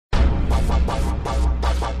Hello,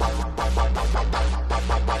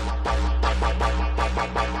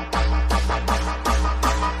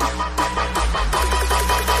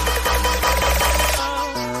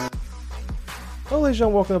 ladies and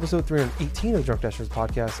gentlemen, welcome to episode 318 of the Drunk Dashers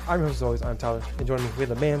podcast. I'm your host, as always, I'm Tyler, and joining me, we have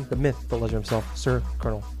the man, the myth, the legend himself, Sir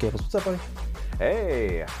Colonel Gables. What's up, buddy?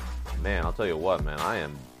 Hey, man, I'll tell you what, man, I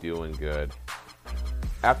am doing good.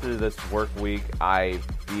 After this work week, I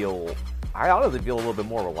honestly feel a little bit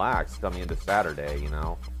more relaxed coming into Saturday, you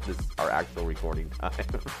know? This is our actual recording time.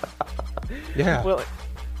 Yeah. Well,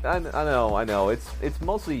 I know. It's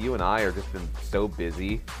mostly you and I are just been so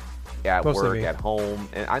busy at Mostly work, me. at home,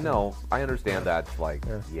 and I understand that, like,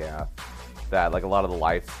 that, like, a lot of the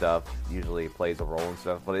life stuff usually plays a role and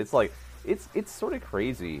stuff, but it's like, it's sort of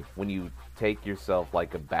crazy when you take yourself,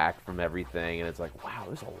 like, aback from everything, and it's like, wow,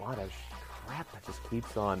 there's a lot of crap that just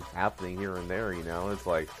keeps on happening here and there, you know? It's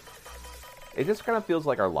like, it just kind of feels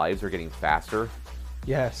like our lives are getting faster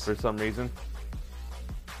Yes. for some reason.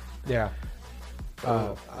 Yeah.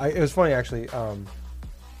 It was funny, actually.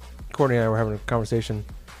 Courtney and I were having a conversation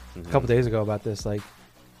a couple days ago about this, like,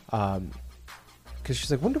 because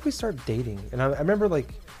she's like, when did we start dating? And I remember when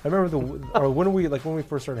we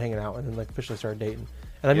first started hanging out and then, like, officially started dating.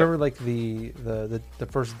 And I remember, like, the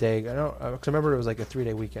first day, because I remember it was like a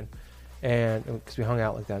 3-day weekend, and because we hung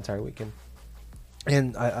out like that entire weekend.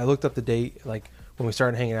 And I looked up the date, like, when we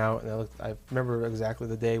started hanging out, and I remember exactly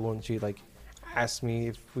the day when she, like, asked me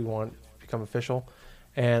if we want to become official.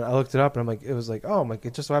 And I looked it up, and it was like, oh,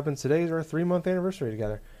 it just so happens today's our 3-month anniversary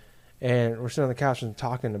together. And we're sitting on the couch and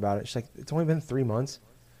talking about it. She's like, it's only been 3 months?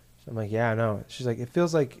 I'm like, yeah, I know. She's like, it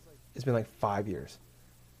feels like it's been like 5 years.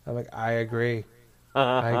 I'm like, I agree.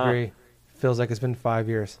 I agree. Feels like it's been 5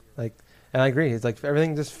 years. Like, and I agree. It's like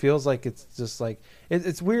everything just feels like it's just like,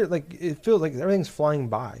 it's weird. Like, it feels like everything's flying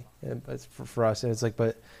by. And it's for us. And it's like,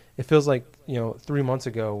 but it feels like, 3 months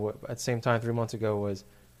ago, at the same time, 3 months ago was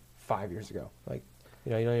 5 years ago. Like,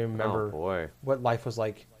 you don't even remember what life was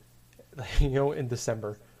like, in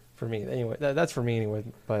December. For me, anyway, that's for me anyway.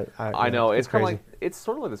 But I know it's kind of crazy. like, it's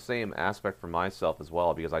sort of like the same aspect for myself as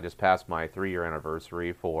well, because I just passed my 3-year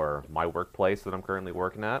anniversary for my workplace that I'm currently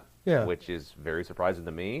working at, which is very surprising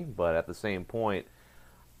to me. But at the same point,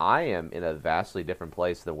 I am in a vastly different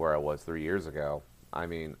place than where I was 3 years ago. I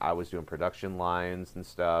mean, I was doing production lines and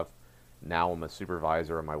stuff. Now I'm a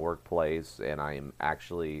supervisor in my workplace, and I am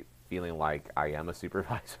actually feeling like I am a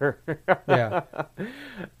supervisor. Yeah.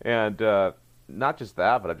 And not just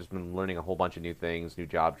that, but I've just been learning a whole bunch of new things, new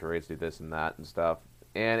job trades, do this and that and stuff.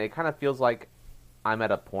 And it kind of feels like I'm at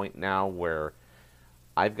a point now where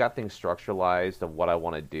I've got things structuralized of what I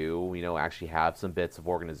want to do, actually have some bits of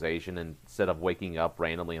organization, and instead of waking up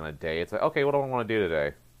randomly on a day, it's like, okay, what do I want to do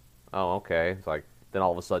today? Oh, okay. It's like, then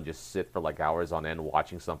all of a sudden just sit for like hours on end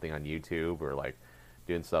watching something on YouTube or like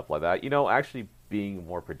doing stuff like that. Actually being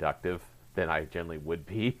more productive than I generally would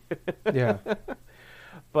be. Yeah.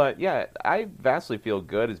 But yeah, I vastly feel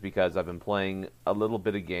good is because I've been playing a little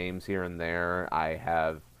bit of games here and there. I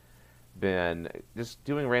have been just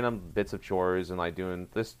doing random bits of chores and like doing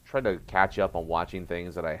this, trying to catch up on watching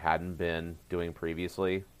things that I hadn't been doing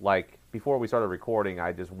previously. Like before we started recording,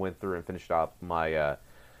 I just went through and finished up my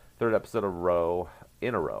 3rd episode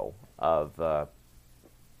in a row of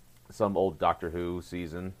some old Doctor Who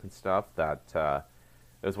season and stuff that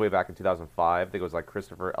it was way back in 2005. I think it was like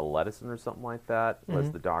Christopher Eccleston or something like that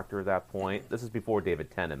was the Doctor at that point. This is before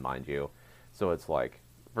David Tennant, mind you. So it's like,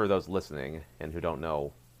 for those listening and who don't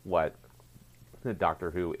know what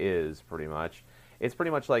Doctor Who is, pretty much, it's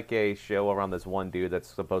pretty much like a show around this one dude that's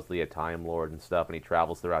supposedly a Time Lord and stuff, and he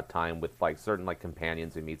travels throughout time with like certain like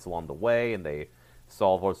companions he meets along the way, and they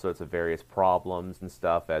solve all sorts of various problems and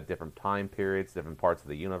stuff at different time periods, different parts of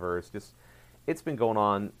the universe. Just, it's been going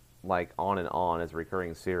on like on and on as a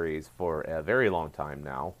recurring series for a very long time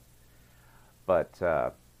now. But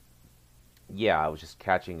yeah, I was just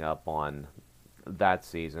catching up on that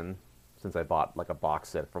season since I bought like a box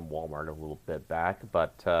set from Walmart a little bit back.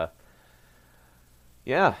 But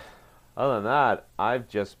yeah, other than that, I've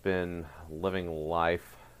just been living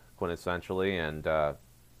life quintessentially and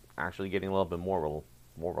actually getting a little bit more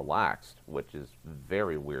relaxed, which is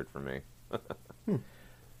very weird for me.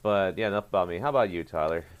 But yeah, enough about me. How about you,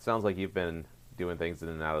 Tyler? It sounds like you've been doing things in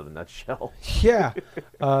and out of the nutshell. Yeah.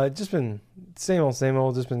 Just been same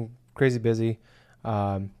old. Just been crazy busy.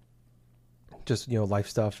 Just, life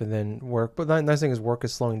stuff and then work. But the nice thing is work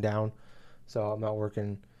is slowing down. So I'm not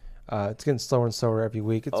working. It's getting slower and slower every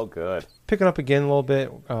week. It's good. Picking up again a little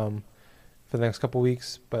bit for the next couple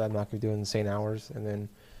weeks, but I'm not going to be doing the same hours. And then,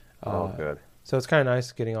 good. So it's kind of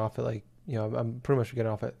nice getting off at I'm pretty much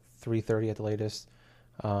getting off at 3:30 at the latest.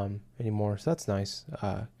 anymore. So that's nice. Spend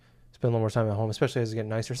a little more time at home, especially as it gets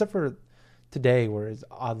nicer. Except for today, where it's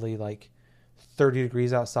oddly like 30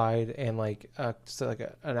 degrees outside, and like just like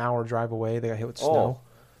an hour drive away, they got hit with snow.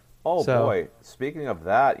 Oh So boy! Speaking of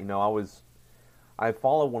that, I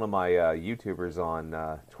follow one of my YouTubers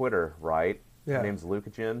on Twitter, right? Her yeah, name's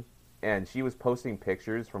Lucagen, and she was posting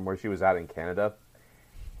pictures from where she was at in Canada,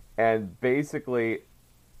 and basically,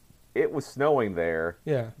 it was snowing there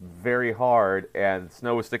yeah, very hard, and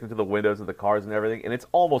snow was sticking to the windows of the cars and everything, and it's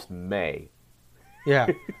almost May. yeah,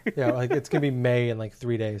 yeah. Like it's gonna be May in like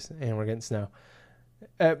 3 days, and we're getting snow.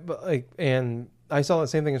 But like, and I saw the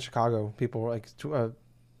same thing in Chicago. People were like,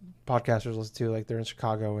 podcasters listen to, like they're in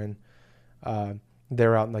Chicago, and uh,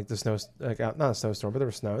 they're out in like the snow, like out, not a snowstorm, but there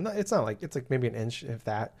was snow. And it's not like, it's like maybe an inch if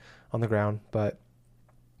that on the ground. But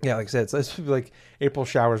yeah, like I said, it's like April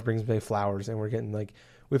showers brings May flowers, and we're getting like,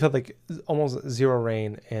 we've had like almost zero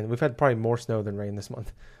rain, and we've had probably more snow than rain this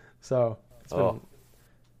month. So it's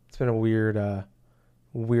been a weird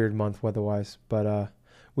month weather-wise. But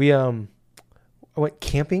we I went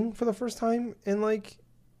camping for the first time in like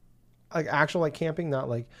actual like camping, not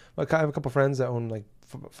like I have a couple friends that own like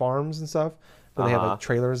farms and stuff, but they have like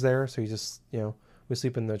trailers there. So you just we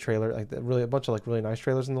sleep in the trailer, like really a bunch of like really nice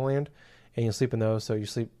trailers in the land, and you sleep in those. So you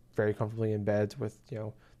sleep very comfortably in beds with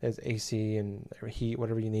there's AC and heat,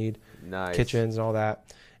 whatever you need, Nice. kitchens and all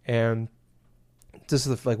that. And this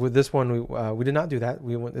is like with this one, we did not do that.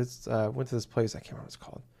 We went to this place, I can't remember what it's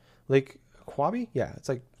called, Lake Quabi. Yeah, it's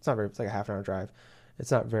like it's like a half an hour drive. It's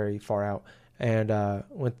not very far out, and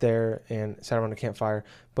went there and sat around a campfire.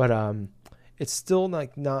 But it's still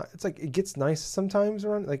like not. It's like it gets nice sometimes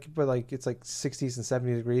around but like it's like 60s and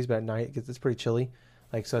 70 degrees. But at night it's pretty chilly.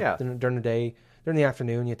 Like so Yeah. during the day, during the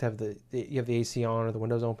afternoon, you have to have the AC on or the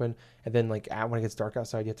windows open, and then like when it gets dark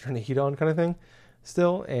outside, you have to turn the heat on, kind of thing.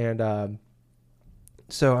 Still, and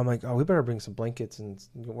so I'm like, oh, we better bring some blankets and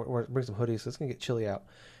bring some hoodies. So it's gonna get chilly out,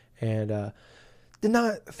 and did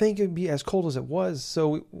not think it'd be as cold as it was.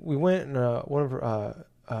 So we went, and one of our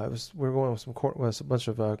we were going with a bunch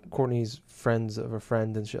of Courtney's friends of a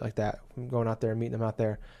friend and shit like that. I'm going out there, meeting them out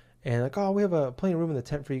there, and like, oh, we have plenty of room in the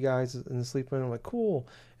tent for you guys in the sleep in. I'm like, cool.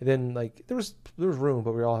 And then like there was room,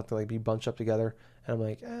 but we all have to like be bunched up together. And I'm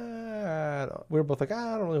like, we were both like,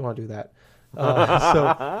 I don't really want to do that.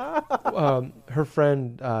 So her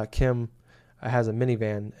friend Kim has a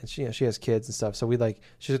minivan, and she has kids and stuff. So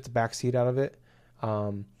she took the back seat out of it.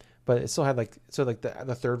 But it still had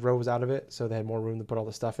the third row was out of it, so they had more room to put all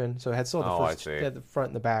the stuff in. So it had still had the front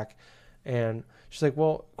and the back. And she's like,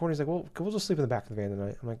 well, Courtney's like, well, we'll just sleep in the back of the van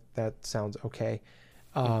tonight. I'm like, that sounds okay.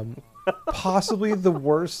 Possibly the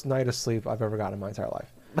worst night of sleep I've ever gotten in my entire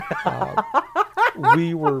life.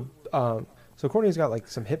 We were so Courtney's got like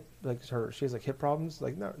some hip, she has like hip problems.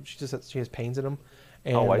 Like no, she has pains in them.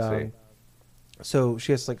 And, I see. So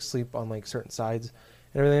she has to like sleep on like certain sides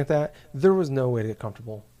and everything like that. There was no way to get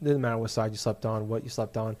comfortable. It didn't matter what side you slept on, what you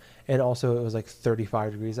slept on. And also it was like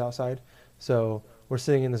 35 degrees outside. So we're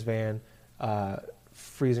sitting in this van,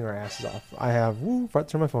 freezing our asses off. I have,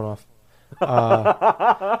 turn my phone off.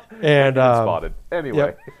 And spotted.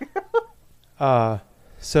 Anyway. Yep.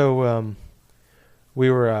 So we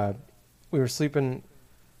were sleeping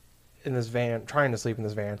in this van, trying to sleep in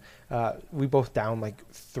this van. We both downed like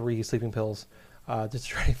 3 sleeping pills just to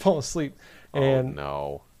try to fall asleep. And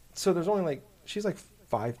no. So there's only she's like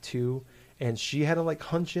 5'2", and she had to like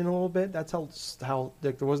hunch in a little bit. That's how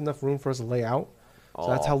like there wasn't enough room for us to lay out. So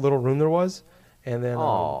that's how little room there was. And then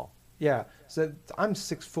yeah, so I'm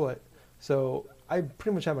 6 foot, so I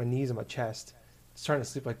pretty much have my knees on my chest, just trying to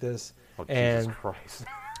sleep like this. Jesus Christ.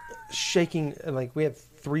 Shaking, and like we had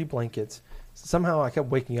 3 blankets. Somehow I kept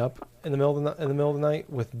waking up in the middle of the night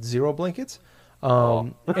with 0 blankets.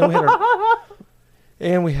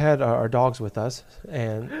 And we had our dogs with us,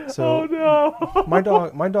 and so my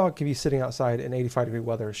dog can be sitting outside in 85-degree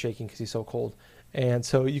weather, shaking because he's so cold. And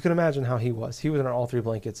so you can imagine how he was. He was in all 3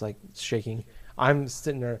 blankets, like shaking. I'm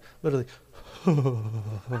sitting there literally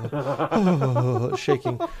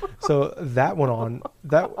shaking. So that went on.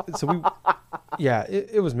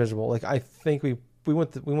 It was miserable. Like I think we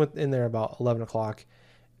went in there about 11 o'clock,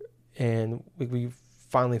 and we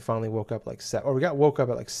finally woke up like woke up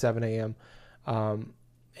at like 7 a.m.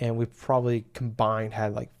 And we probably combined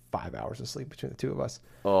had like 5 hours of sleep between the two of us.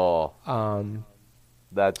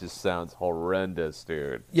 That just sounds horrendous,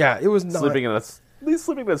 dude. Yeah, it was not sleeping in a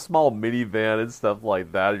small minivan and stuff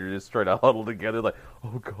like that. You're just trying to huddle together, like,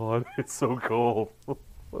 oh god, it's so cold.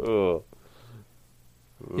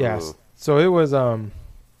 Yes. So it was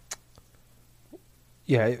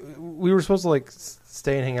we were supposed to like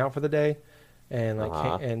stay and hang out for the day, and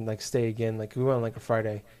like and like stay again. Like we went on like a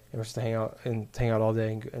Friday and we're just to hang out all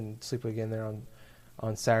day and sleep again there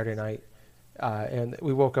on Saturday night. And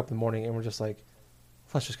we woke up in the morning and we're just like,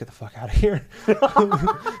 let's just get the fuck out of here.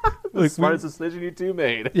 The smartest decision you two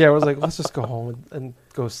made. Yeah, I was like, let's just go home and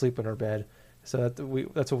go sleep in our bed. So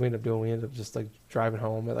that's what we ended up doing. We ended up just like driving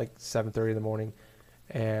home at like 7:30 in the morning,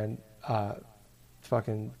 and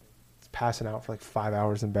fucking passing out for like 5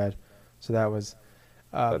 hours in bed. So that was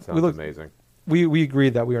that sounds amazing. We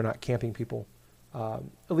agreed that we are not camping people, at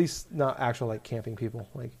least not actual like camping people.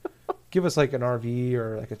 Like, give us like an RV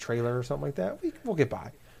or like a trailer or something like that. We'll get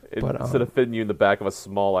by. But, instead of fitting you in the back of a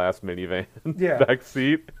small ass minivan, back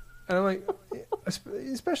seat. And I'm like,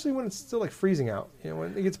 especially when it's still like freezing out. You know,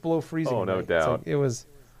 when it gets below freezing. Oh, no doubt. Like, it was,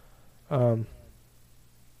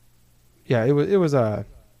 it was not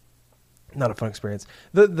a fun experience.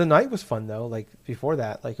 The night was fun though. Like before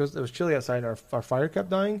that, like it was chilly outside, and our fire kept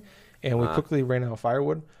dying, and we quickly ran out of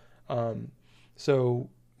firewood. So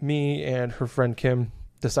me and her friend Kim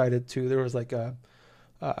decided to. There was like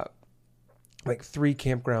like 3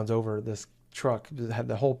 campgrounds over this truck that had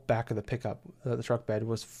the whole back of the pickup. The truck bed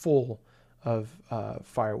was full of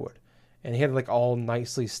firewood, and he had like all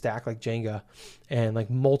nicely stacked like Jenga, and like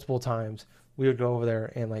multiple times we would go over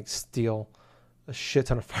there and like steal a shit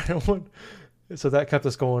ton of firewood. So that kept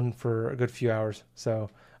us going for a good few hours. So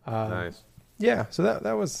nice. Yeah, so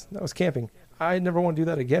that was camping. I never want to do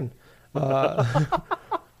that again.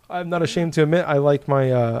 I'm not ashamed to admit I like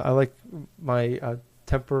my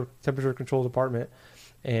temperature controlled apartment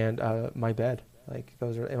and my bed. Like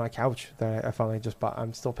those are, and my couch that I finally just bought.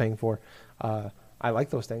 I'm still paying for. I like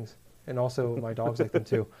those things, and also my dogs like them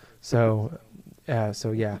too. So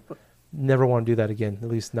yeah, never want to do that again. At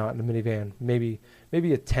least not in a minivan. Maybe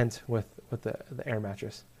a tent with the air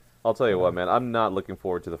mattress. I'll tell you what, man. I'm not looking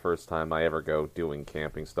forward to the first time I ever go doing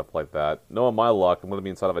camping stuff like that. Knowing my luck, I'm gonna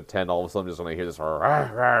be inside of a tent. All of a sudden, I'm just gonna hear this.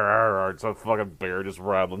 It's a fucking bear just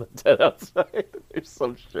rattling the tent outside. There's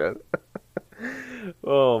some shit.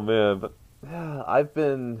 Oh man, but I've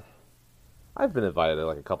been invited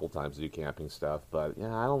like a couple times to do camping stuff, but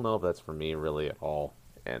yeah, I don't know if that's for me really at all.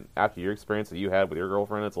 And after your experience that you had with your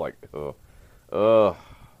girlfriend, it's like,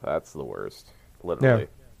 that's the worst, literally.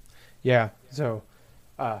 Yeah. So,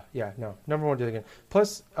 no, never want to do it again.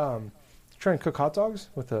 Plus, trying to cook hot dogs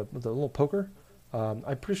with a little poker.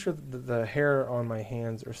 I'm pretty sure the hair on my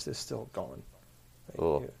hands is still gone.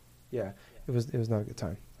 Like, it was not a good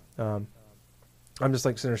time. I'm just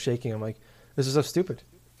like sitting there shaking. I'm like, this is so stupid.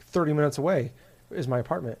 30 minutes away is my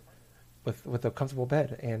apartment with a comfortable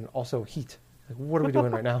bed and also heat. Like, what are we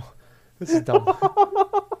doing right now? This is dumb.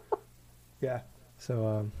 Yeah.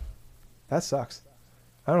 So that sucks.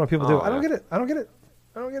 I don't know what people do. I don't get it. I don't get it.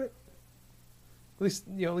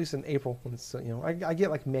 At least in April when it's I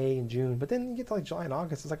get like May and June, but then you get to like July and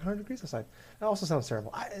August, it's like 100 degrees outside. That also sounds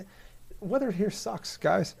terrible. Weather here sucks,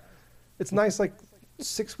 guys. It's nice like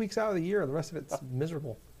 6 weeks out of the year. The rest of it's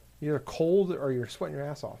miserable. You're either cold or you're sweating your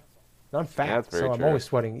ass off. And I'm fat, so I'm always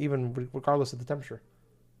sweating, even regardless of the temperature.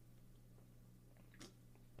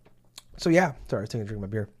 So yeah, sorry, I was taking a drink of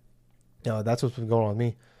my beer. That's what's been going on with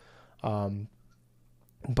me.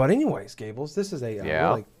 But anyways, Gables, this is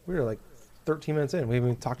we're like 13 minutes in. We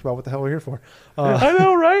haven't even talked about what the hell we're here for. I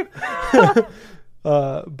know, right?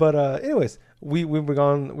 But anyways, we were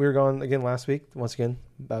gone again last week. Once again,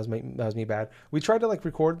 that was me bad. We tried to like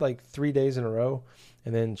record like 3 days in a row,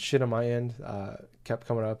 and then shit on my end kept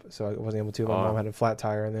coming up, so I wasn't able to. My mom had a flat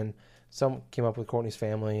tire, and then some came up with Courtney's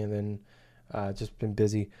family, and then just been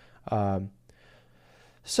busy.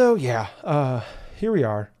 So yeah, here we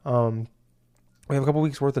are. We have a couple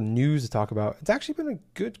weeks worth of news to talk about. It's actually been a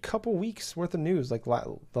good couple weeks worth of news. Like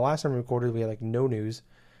the last time we recorded, we had like no news.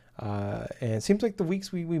 And it seems like the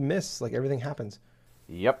weeks we miss, like everything happens.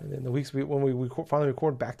 Yep. And then the weeks when we finally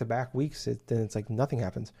record back-to-back weeks, then it's like nothing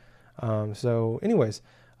happens. So anyways,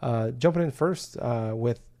 jumping in first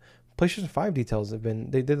with PlayStation 5 details.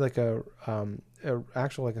 They did like a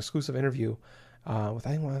actual like exclusive interview with,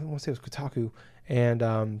 I want to say it was Kotaku,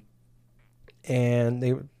 and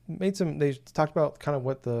they talked about kind of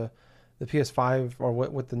what the PS5 or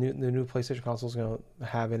what the new PlayStation console is going to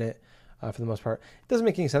have in it. For the most part, it doesn't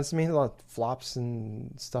make any sense to me. A lot of flops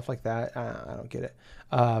and stuff like that. I don't get it.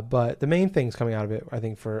 But the main things coming out of it, I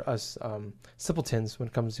think, for us simpletons, when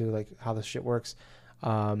it comes to like how this shit works,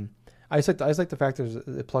 I just like the fact that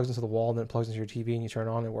it plugs into the wall and then it plugs into your TV and you turn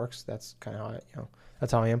it on, it works. That's kind of how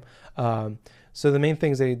that's how I am. So the main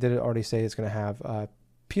things they did already say it's going to have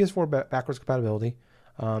PS4 backwards compatibility.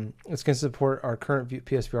 It's going to support our current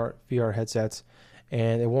PSVR VR headsets.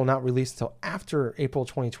 And it will not release until after April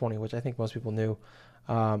 2020, which I think most people knew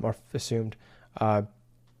or assumed.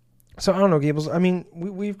 So I don't know, Gables. I mean,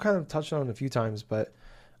 we've kind of touched on it a few times, but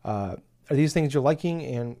are these things you're liking,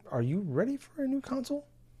 and are you ready for a new console?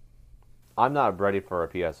 I'm not ready for a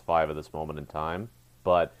PS5 at this moment in time,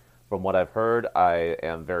 but from what I've heard, I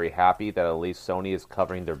am very happy that at least Sony is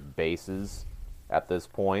covering their bases at this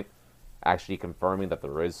point, actually confirming that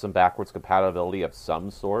there is some backwards compatibility of some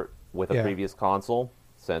sort with a Yeah, previous console,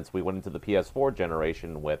 since we went into the PS4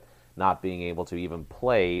 generation with not being able to even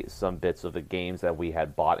play some bits of the games that we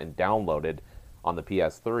had bought and downloaded on the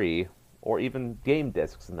PS3, or even game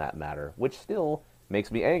discs in that matter, which still makes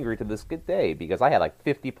me angry to this good day because I had like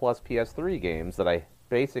 50 plus PS3 games that I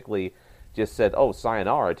basically just said, oh,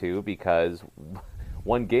 sayonara to because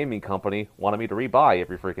one gaming company wanted me to rebuy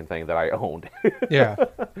every freaking thing that I owned. yeah,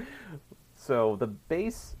 So the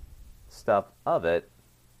base stuff of it,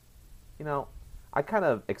 I kind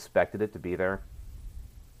of expected it to be there,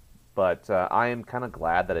 but I am kind of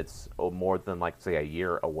glad that it's more than like say a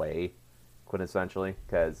year away, quintessentially,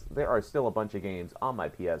 because there are still a bunch of games on my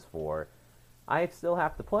PS4 I still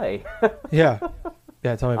have to play. yeah,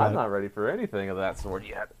 yeah. Tell me I'm about it. not ready for anything of that sort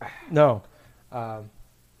yet. No, um,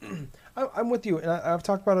 I'm with you, and I've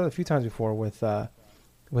talked about it a few times before with the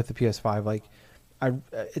PS5. Like,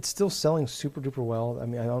 it's still selling super duper well. I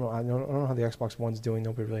mean, I don't know how the Xbox One's doing.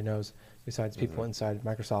 Nobody really knows besides people inside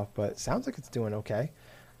Microsoft, but it sounds like it's doing okay.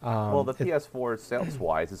 Well, the It, PS4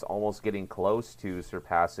 sales-wise is almost getting close to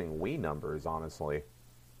surpassing Wii numbers, honestly.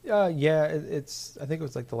 yeah, it's. I think it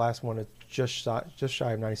was like the last one. It's just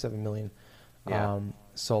shy of 97 million Yeah.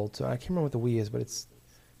 sold. So I can't remember what the Wii is, but it's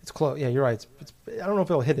close. Yeah, you're right. It's I don't know if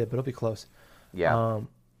it'll hit it, but it'll be close. Yeah. Um,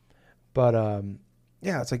 but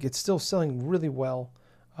yeah, it's like it's still selling really well.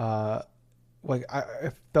 Uh, like I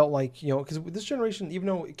felt like because this generation, even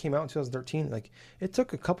though it came out in 2013, like it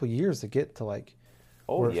took a couple years to get to like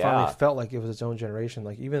Oh, where it finally yeah. felt like it was its own generation.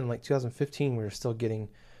 Like even like 2015, we were still getting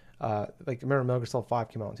like remember Metal Gear Solid 5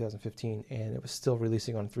 came out in 2015, and it was still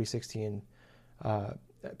releasing on 360 and uh,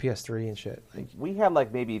 PS3 and shit. Like We had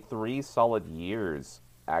like maybe 3 solid years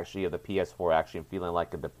actually of the PS4 actually feeling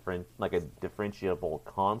like a differentiable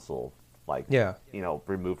console, like yeah,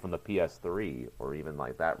 removed from the PS3 or even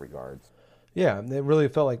like that regards. yeah, it really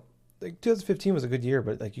felt like 2015 was a good year,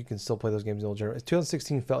 but like you can still play those games in the old generation.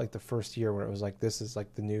 2016 felt like the first year where it was like this is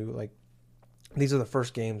like the new like these are the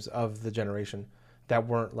first games of the generation that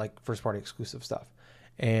weren't like first party exclusive stuff,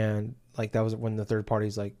 and like that was when the third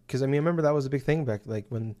parties like because I mean I remember that was a big thing back like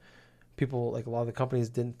when people like a lot of the companies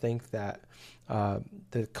didn't think that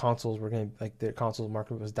the consoles were going to like the console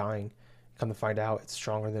market was dying. Come to find out, it's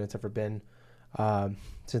stronger than it's ever been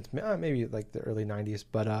since maybe like the early 90s,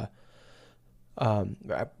 but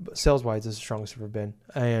sales wise, it's the strongest it's ever been,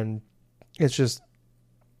 and it's just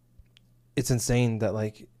it's insane that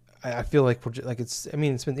like I feel like like it's I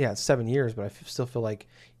mean it's been it's 7 years, but I still feel like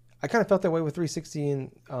I kind of felt that way with 360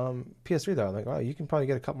 and PS3 though. I'm like, oh, you can probably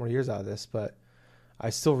get a couple more years out of this, but I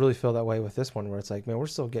still really feel that way with this one, where it's like, man, we're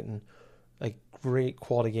still getting like great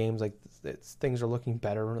quality games. Like things are looking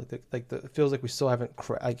better. It feels like we still haven't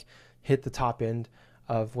like hit the top end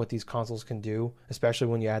of what these consoles can do, especially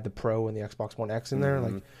when you add the Pro and the Xbox One X in there.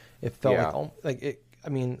 Hmm. Like it felt Yeah. like it. I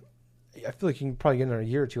mean, I feel like you can probably get another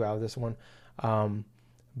year or two out of this one.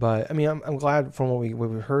 But I mean, I'm glad from what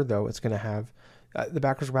we heard though, it's going to have the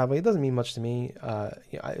backwards compatibility. It doesn't mean much to me.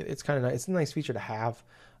 It's kind of nice. It's a nice feature to have.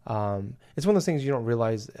 It's one of those things you don't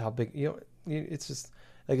realize how big. It's just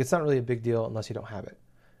like it's not really a big deal unless you don't have it.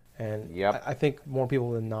 And Yep. I think more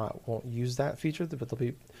people than not won't use that feature, but there'll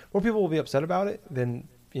be more people will be upset about it than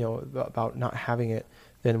about not having it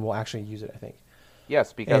than will actually use it. I think.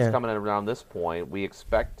 Yes, because And coming in around this point, we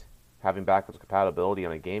expect having backwards compatibility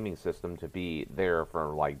on a gaming system to be there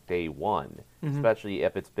from like day one, especially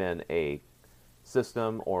if it's been a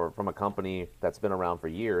system or from a company that's been around for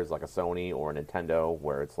years, like a Sony or a Nintendo,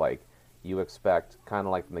 where it's like you expect kind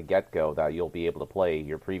of like from the get-go that you'll be able to play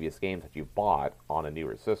your previous games that you bought on a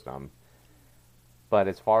newer system. But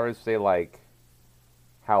as far as say like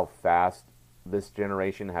how fast this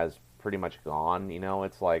generation has pretty much gone,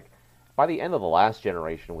 it's like by the end of the last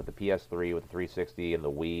generation with the PS3, with the 360 and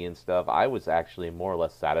the Wii and stuff, I was actually more or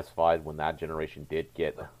less satisfied when that generation did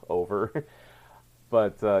get over.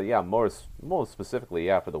 But yeah, more specifically,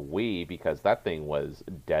 yeah, for the Wii because that thing was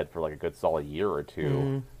dead for like a good solid year or two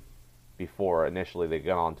mhm, before initially they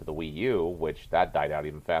got onto the Wii U, which that died out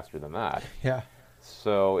even faster than that. yeah,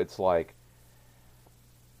 So it's like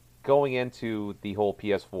going into the whole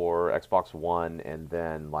PS4, Xbox One, and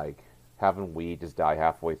then like having Wii just die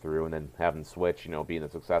halfway through, and then having Switch, being the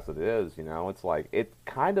success it is, it's like it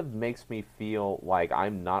kind of makes me feel like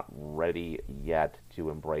I'm not ready yet to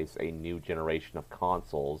embrace a new generation of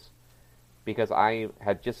consoles because I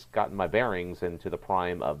had just gotten my bearings into the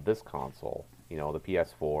prime of this console. You know, the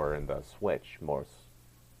PS4 and the Switch,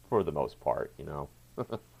 for the most part. You know.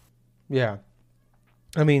 Yeah.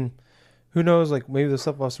 I mean, who knows? Like maybe this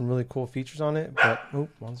stuff will have some really cool features on it. But oh,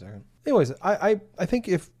 1 second. Anyways, I think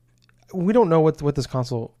if we don't know what this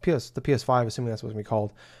console the PS5, assuming that's what it's gonna be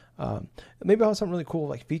called, maybe I'll have some really cool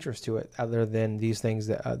like features to it other than these things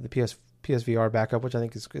that the PSVR backup, which I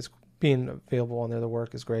think is being available on there. The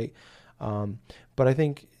work is great, but I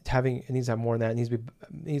think it needs to have more than that. It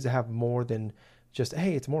needs to have more than just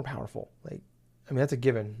hey, it's more powerful. Like I mean that's a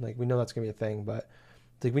given. Like we know that's gonna be a thing, but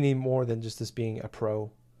like we need more than just this being a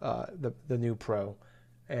pro, the new pro,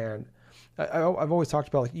 and I've always talked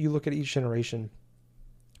about like you look at each generation.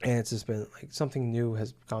 And it's just been like something new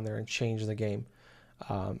has gone there and changed the game.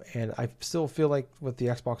 And I still feel like with the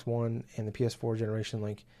Xbox One and the PS4 generation,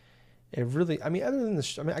 like it really, I mean, other than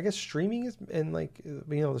I guess streaming is, and like,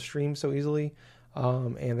 the stream so easily.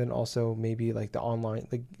 And then also maybe like the online,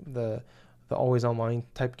 like the always online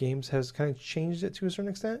type games has kind of changed it to a certain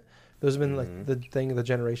extent. Those have been like the thing of the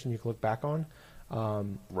generation you can look back on.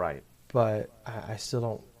 Right. But I still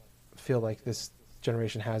don't feel like this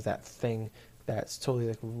generation has that thing that's totally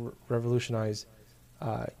like revolutionized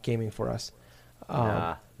gaming for us.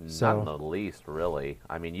 Not in the least, really.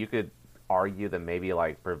 I mean, you could argue that maybe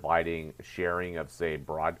like providing sharing of say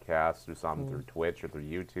broadcasts or something through Twitch or through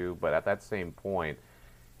YouTube, but at that same point,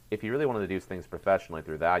 if you really wanted to do things professionally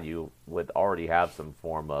through that, you would already have some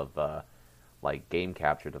form of like game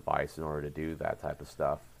capture device in order to do that type of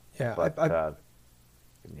stuff. Yeah, but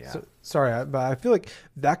yeah. Sorry, but I feel like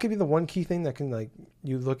that could be the one key thing that can like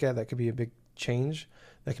you look at that could be a big change.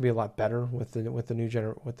 That could be a lot better with the new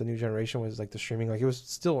generation was like the streaming. Like it was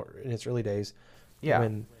still in its early days. Yeah.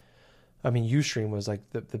 When I mean Ustream was like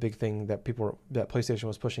the big thing that that PlayStation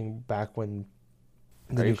was pushing back when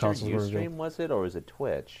the new consoles were. Ustream was it or was it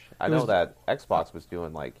Twitch? I know that Xbox was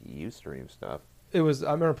doing like Ustream stuff. It was.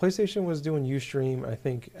 I remember PlayStation was doing Ustream. I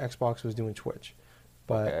think Xbox was doing Twitch,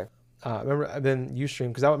 but. Okay. I remember then Ustream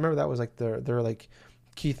because I remember that was like their like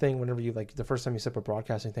key thing whenever you like the first time you set up a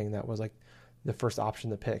broadcasting thing that was like the first option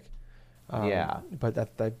to pick. Yeah. But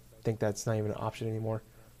I think that's not even an option anymore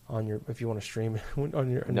on your if you want to stream on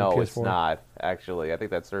your No, PS4. It's not actually. I think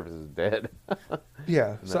that service is dead.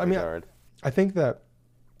 Yeah. So I mean, I think that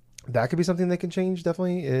could be something they can change.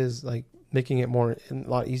 Definitely is like making it a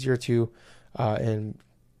lot easier to and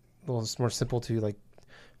a little more simple to like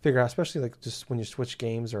figure out, especially like just when you switch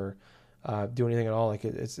games or do anything at all. Like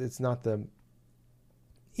it's not the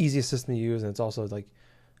easiest system to use, and it's also like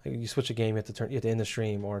you switch a game, you have to end the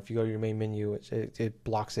stream, or if you go to your main menu, it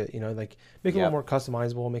blocks it. Like make it a little more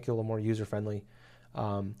customizable, make it a little more user friendly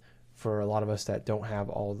for a lot of us that don't have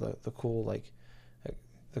all the cool like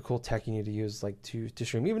the cool tech you need to use like to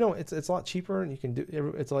stream. Even though it's a lot cheaper and you can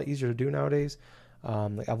do it's a lot easier to do nowadays.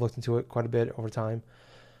 Like I've looked into it quite a bit over time,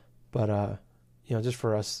 but just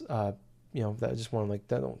for us, that just want to like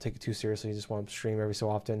that don't take it too seriously. Just want to stream every so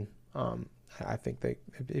often. I think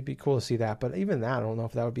it'd be cool to see that, but even that, I don't know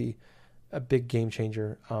if that would be a big game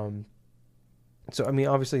changer. So I mean,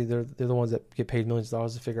 obviously they're the ones that get paid millions of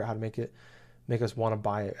dollars to figure out how to make us want to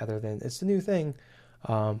buy it. Other than it's the new thing,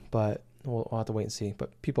 but we'll have to wait and see.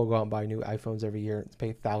 But people go out and buy new iPhones every year and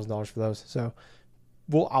pay $1,000 for those. So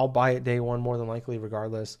I'll buy it day one more than likely,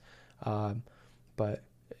 regardless. But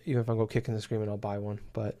even if I go kicking and screaming, I'll buy one.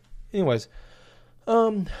 But anyways,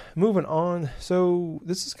 moving on. So I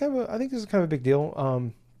think this is kind of a big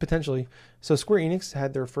deal, potentially. So Square Enix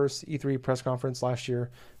had their first E3 press conference last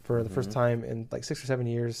year for the first time in like 6 or 7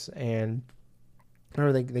 years. And I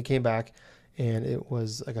remember they came back and it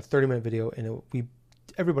was like a 30-minute video and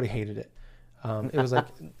everybody hated it. It was like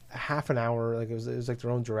half an hour. Like it was like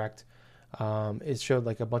their own direct. It showed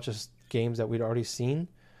like a bunch of games that we'd already seen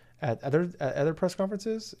at other press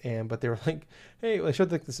conferences, but they were like, hey, they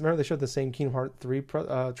showed remember they showed the same Kingdom Hearts 3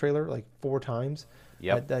 trailer like 4 times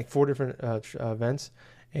at like 4 different events,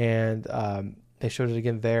 and they showed it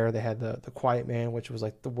again there. They had the Quiet Man, which was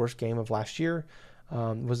like the worst game of last year,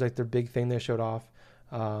 was like their big thing they showed off.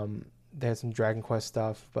 They had some Dragon Quest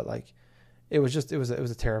stuff, but like it was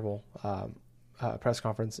a terrible press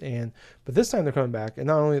conference. But this time they're coming back, and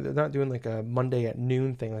not only they're not doing like a Monday at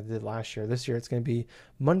noon thing like they did last year. This year it's going to be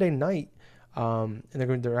Monday night, and I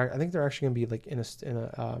think they're actually going to be like in a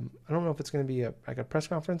I don't know if it's going to be like a press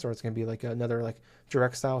conference or it's going to be like another like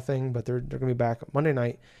direct style thing, but they're going to be back Monday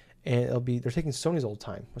night, and they're taking Sony's old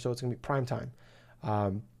time, so it's going to be prime time.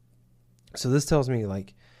 So this tells me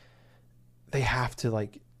like they have to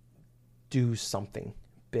like do something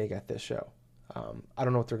big at this show. I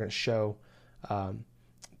don't know what they're going to show.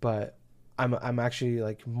 But I'm actually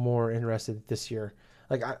like more interested this year.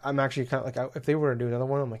 Like I'm actually kind of like if they were to do another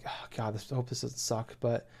one, I'm like, oh god, I hope this doesn't suck.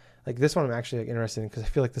 But like this one, I'm actually like interested in because I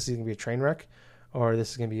feel like this is gonna be a train wreck, or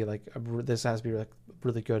this is gonna be like this has to be like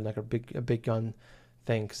really good, like a big gun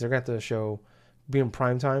thing because they're gonna have to show being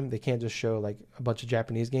prime time. They can't just show like a bunch of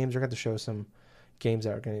Japanese games. They're gonna have to show some games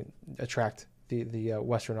that are gonna attract the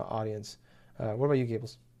Western audience. What about you,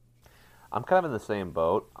 Gables? I'm kind of in the same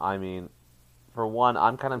boat. I mean, for one,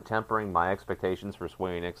 I'm kind of tempering my expectations for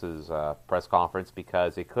Square Enix's press conference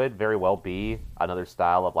because it could very well be another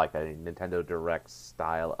style of like a Nintendo Direct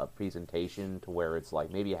style of presentation to where it's like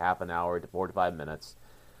maybe a half an hour to 45 minutes,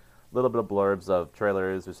 a little bit of blurbs of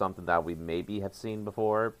trailers or something that we maybe have seen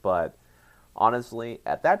before. But honestly,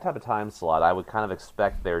 at that type of time slot, I would kind of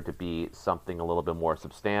expect there to be something a little bit more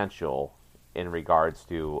substantial in regards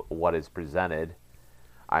to what is presented.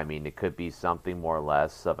 I mean, it could be something more or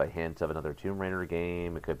less of a hint of another Tomb Raider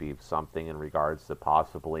game. It could be something in regards to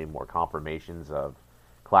possibly more confirmations of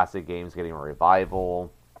classic games getting a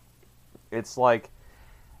revival. It's like,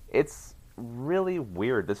 it's really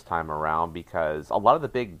weird this time around because a lot of the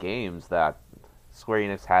big games that Square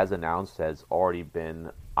Enix has announced has already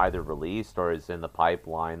been either released or is in the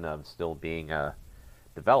pipeline of still being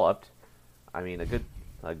developed. I mean,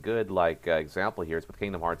 a good like example here is with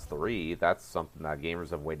Kingdom Hearts 3. That's something that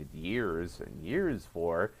gamers have waited years and years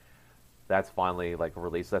for. That's finally like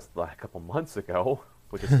released. That's like a couple months ago,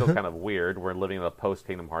 which is still kind of weird. We're living in a post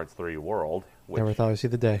Kingdom Hearts 3 world. Which, Never thought I'd see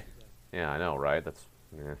the day. Yeah, I know, right? That's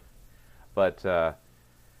yeah. But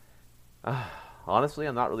honestly,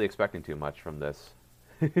 I'm not really expecting too much from this.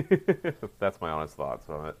 That's my honest thoughts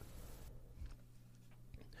on it.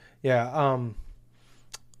 Yeah.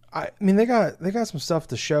 I mean, they got some stuff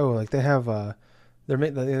to show. Like they have they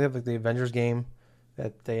have like the Avengers game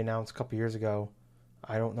that they announced a couple years ago.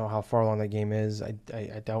 I don't know how far along that game is. I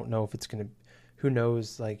don't know if it's gonna. Who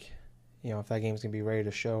knows? Like, you know, if that game's gonna be ready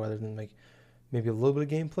to show, other than like maybe a little bit of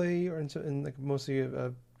gameplay or in like mostly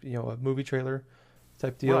a movie trailer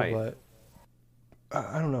type deal. Right. But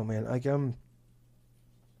I don't know, man. Like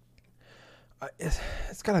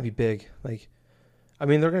it's gotta be big. Like. I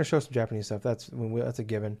mean, they're going to show some Japanese stuff. That's a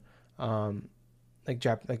given.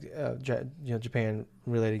 Japan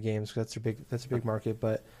related games. 'Cause that's a big market.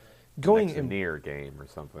 But going Next Nier game or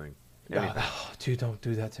something. Dude, don't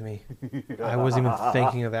do that to me. I wasn't even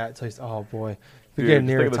thinking of that until oh boy, Dude, just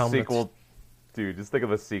think of the sequel. Dude, just think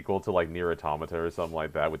of a sequel to like Nier Automata or something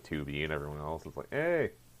like that with 2B and everyone else. It's like, hey,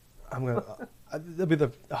 I'm gonna. That'll be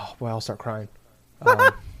the. Oh boy, I'll start crying.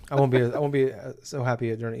 I won't be so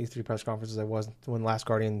happy during an E3 press conference as I was when Last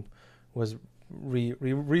Guardian was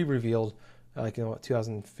revealed, like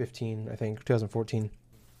 2015, I think 2014.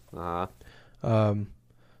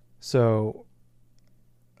 So,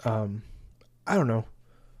 I don't know.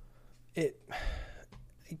 They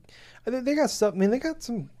got stuff. I mean, they got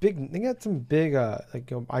some big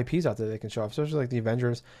IPs out there they can show off, especially like the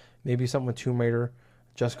Avengers, maybe something with Tomb Raider,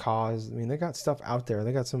 Just Cause. I mean, they got stuff out there.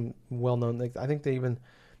 They got some well-known. Like I think they even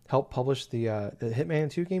helped publish the Hitman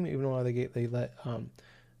 2 game, even though they let I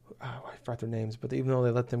forgot their names, but even though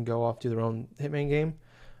they let them go off do their own Hitman game.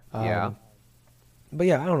 Yeah. But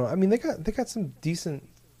yeah, I don't know. I mean, they got some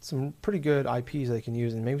pretty good IPs they can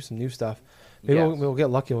use, and maybe some new stuff. Maybe Yes. we'll get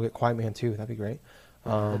lucky. We'll get Quiet Man 2. That'd be great.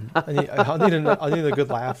 I'll need a good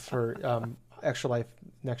laugh for Extra Life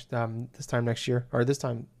this time next year, or this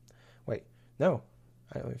time. Wait, no.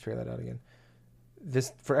 Let me figure that out again.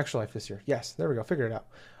 This for Extra Life this year. Yes, there we go. Figure it out.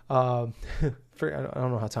 I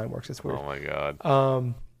don't know how time works. It's weird. Oh my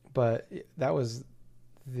god. But that was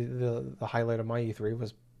the highlight of my E3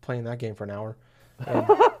 was playing that game for an hour. And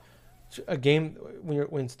a game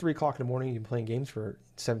when it's 3 o'clock in the morning, you've been playing games for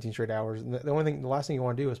 17 straight hours. And the last thing you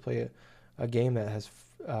want to do is play a game that has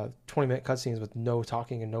 20-minute cutscenes with no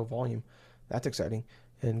talking and no volume. That's exciting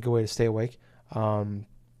and good way to stay awake. But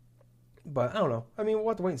I don't know. I mean, we'll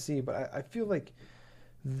have to wait and see. But I feel like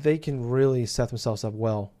they can really set themselves up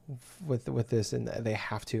well with this, and they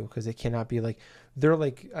have to, because they cannot be like they're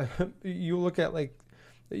like you look at like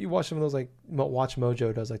you watch some of those like Watch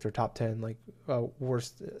Mojo does like their top 10 like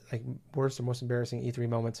worst or most embarrassing E3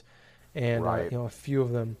 moments, and right. A few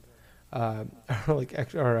of them are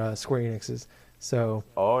Square Enix's. So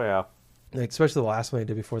Oh yeah. like especially the last one they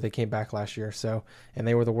did before they came back last year. So, and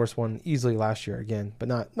they were the worst one easily last year again, but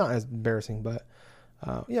not as embarrassing. But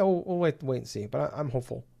we'll wait and see. But I'm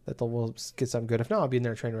hopeful that we'll get something good. If not, I'll be in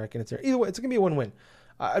there train wreck, and it's there. Either way, it's gonna be a win-win.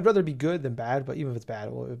 I'd rather be good than bad, but even if it's bad,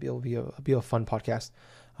 it'll be a fun podcast.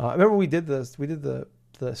 I remember we did the Square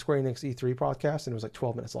Enix E3 podcast, and it was like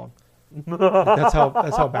 12 minutes long. Like, that's how bad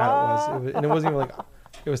it was. And it wasn't even like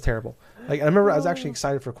It was terrible. Like I remember, I was actually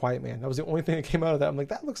excited for Quiet Man. That was the only thing that came out of that. I'm like,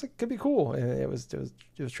 that looks like could be cool, and it was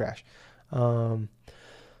trash.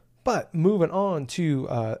 But moving on to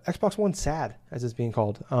Xbox One SAD, as it's being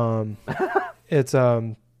called. It's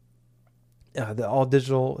the all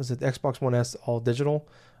digital. Is it the Xbox One S all digital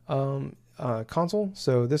console?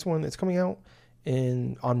 So this one, it's coming out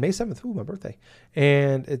on May 7th. Ooh, my birthday,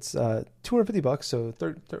 and it's $250. So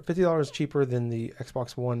 $50 cheaper than the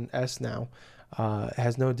Xbox One S now. It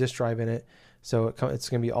has no disc drive in it, so it's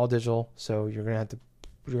going to be all digital. So you're going to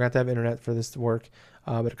have internet for this to work.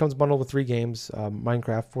 But it comes bundled with 3 games: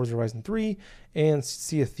 Minecraft, Forza Horizon 3, and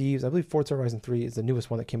Sea of Thieves. I believe Forza Horizon 3 is the newest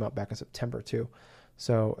one that came out back in September too.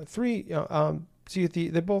 So 3, Sea of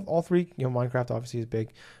Thieves, all 3. Minecraft obviously is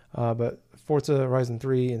big, but Forza Horizon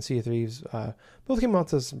 3 and Sea of Thieves both came out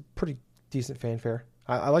to some pretty decent fanfare.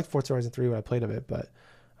 I liked Forza Horizon 3 when I played of it, but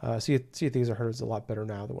Sea of Thieves I heard is a lot better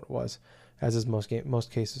now than what it was, as is most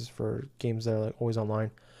cases for games that are like always online.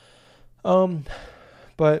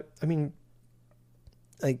 But I mean,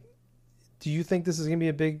 like, do you think this is going to be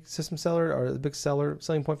a big system seller or a big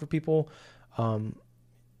selling point for people? And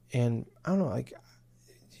I don't know, like,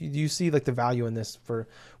 do you see like the value in this? Do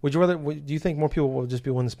you think more people will just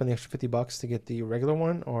be willing to spend the extra $50 to get the regular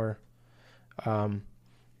one, or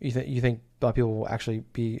you think a lot of people will actually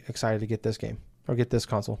be excited to get this game or get this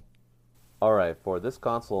console? All right, for this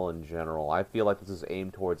console in general, I feel like this is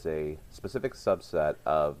aimed towards a specific subset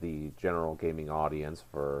of the general gaming audience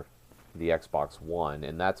for the Xbox One,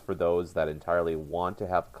 and that's for those that entirely want to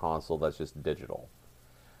have a console that's just digital.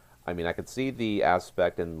 I mean, I could see the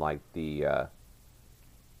aspect and like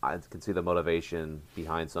I can see the motivation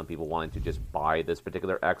behind some people wanting to just buy this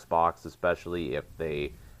particular Xbox, especially if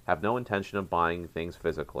they have no intention of buying things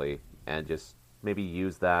physically, and just maybe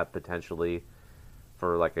use that potentially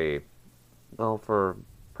for for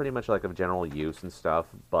pretty much like a general use and stuff.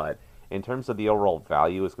 But in terms of the overall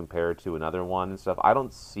value as compared to another one and stuff, I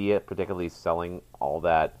don't see it particularly selling all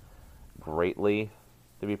that greatly,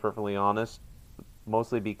 to be perfectly honest.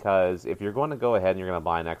 Mostly because if you're going to go ahead and you're going to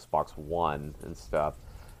buy an Xbox One and stuff,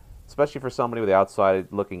 especially for somebody with the outside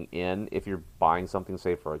looking in, if you're buying something,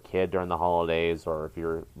 say, for a kid during the holidays, or if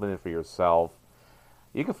you're living for yourself,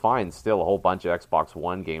 you can find still a whole bunch of Xbox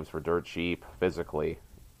One games for dirt cheap physically.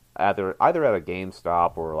 Either at a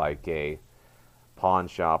GameStop or like a pawn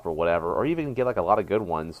shop or whatever, or even get like a lot of good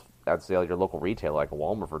ones at, say, like your local retailer, like a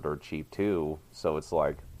Walmart, for dirt cheap too. So it's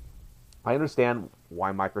like, I understand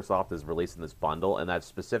why Microsoft is releasing this bundle, and that's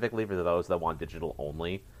specifically for those that want digital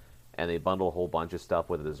only, and they bundle a whole bunch of stuff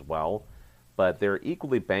with it as well. But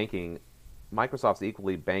Microsoft's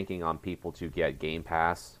equally banking on people to get Game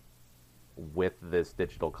Pass with this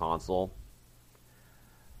digital console.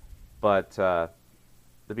 But to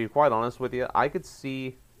be quite honest with you, I could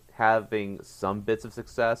see having some bits of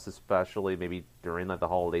success, especially maybe during like the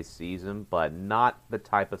holiday season, but not the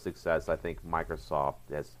type of success I think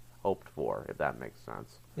Microsoft has hoped for, if that makes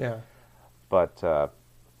sense. Yeah. But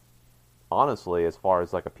honestly, as far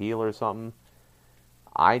as like appeal or something,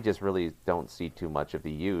 I just really don't see too much of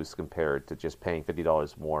the use compared to just paying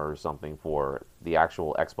 $50 more or something for the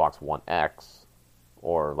actual Xbox One X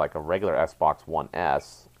or like a regular Xbox One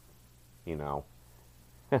S,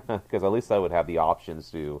 because at least I would have the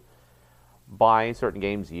options to buy certain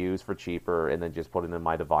games used for cheaper and then just put it in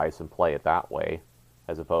my device and play it that way,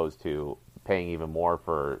 as opposed to paying even more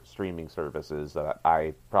for streaming services that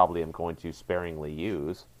I probably am going to sparingly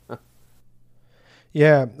use.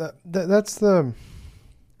 Yeah, that's the.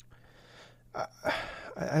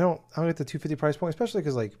 I don't get the $250 price point, especially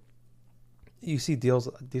because like you see deals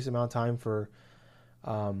a decent amount of time for,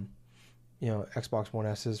 Xbox One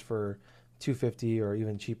S's for $250 or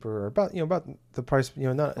even cheaper, or about the price,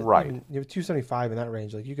 not right, even, $275 in that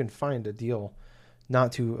range. Like you can find a deal,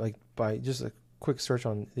 not to like by just a quick search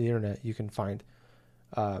on the internet, you can find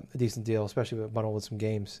a decent deal, especially with a bundle with some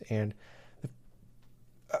games. And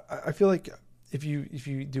I feel like if you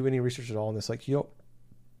do any research at all on this, like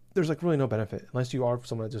there's like really no benefit unless you are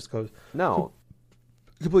someone that just goes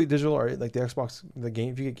completely digital, or like the Xbox, the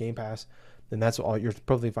game. If you get Game Pass, then that's all. You're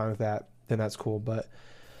perfectly fine with that. Then that's cool. But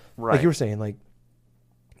right, like you were saying, like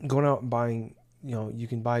going out and buying, you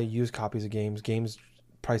can buy used copies of games. Games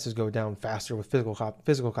prices go down faster with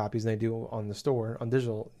physical copies than they do on the store, on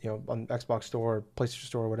digital. On Xbox Store, PlayStation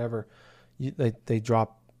Store, whatever. They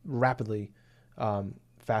drop rapidly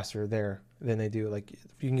faster there than they do. Like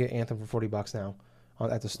you can get Anthem for $40 now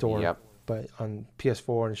at the store. Yep. But on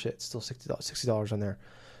PS4 and shit, it's still $60 on there.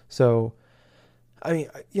 So, I mean,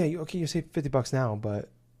 yeah, you save $50 now, but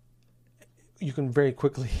you can very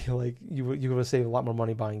quickly like you would save a lot more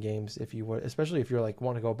money buying games if you would, especially if you're like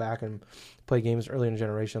want to go back and play games earlier in the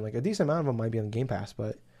generation. Like a decent amount of them might be on Game Pass,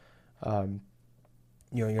 but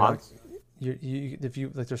you're not. You if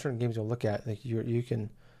you like, there's certain games you'll look at like you can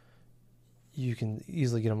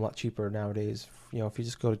easily get them a lot cheaper nowadays. If you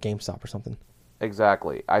just go to GameStop or something.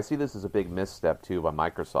 Exactly. I see this as a big misstep too by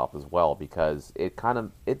Microsoft as well because it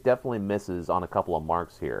definitely misses on a couple of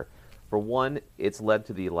marks here. For one, it's led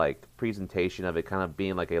to the presentation of it kind of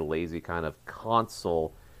being like a lazy kind of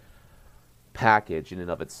console package in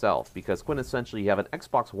and of itself because quintessentially you have an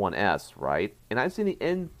Xbox One S, right? And I've seen the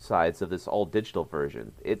insides of this all digital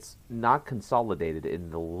version. It's not consolidated in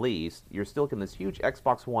the least. You're still getting this huge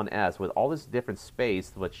Xbox One S with all this different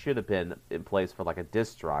space which should have been in place for like a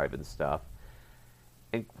disk drive and stuff.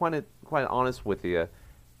 And quite honest with you,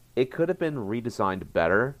 it could have been redesigned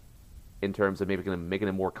better in terms of maybe making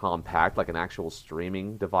it more compact, like an actual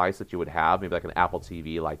streaming device that you would have, maybe like an Apple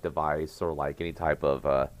TV like device or like any type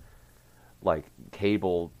of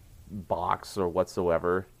cable box or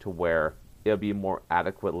whatsoever, to where it'll be more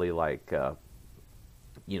adequately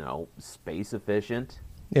space efficient.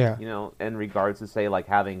 Yeah. In regards to say like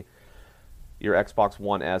having your Xbox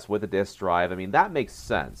One S with a disc drive. I mean, that makes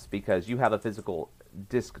sense because you have a physical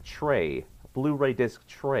disc tray, Blu-ray disc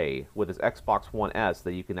tray with this Xbox One S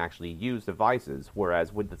that you can actually use devices,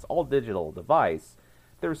 whereas with this all-digital device,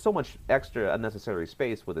 there's so much extra unnecessary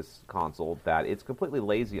space with this console that it's completely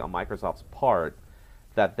lazy on Microsoft's part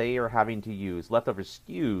that they are having to use leftover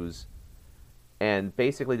SKUs and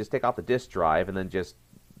basically just take off the disc drive and then just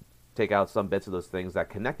take out some bits of those things that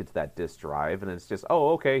connected to that disc drive, and it's just,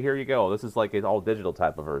 oh, okay, here you go. This is like an all-digital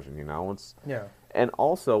type of version, It's Yeah. And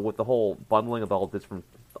also with the whole bundling of all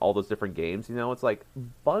those different games, it's like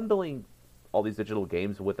bundling all these digital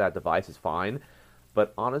games with that device is fine,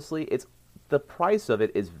 but honestly, the price of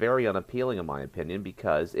it is very unappealing in my opinion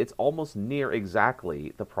because it's almost near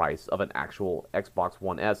exactly the price of an actual Xbox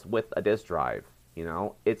One S with a disc drive.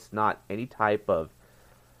 It's not any type of,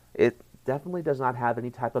 it definitely does not have any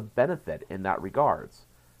type of benefit in that regards.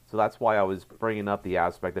 So that's why I was bringing up the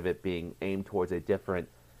aspect of it being aimed towards a different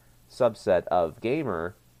subset of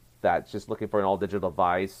gamer that's just looking for an all-digital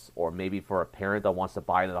device, or maybe for a parent that wants to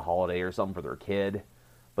buy it at a holiday or something for their kid.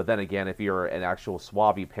 But then again, if you're an actual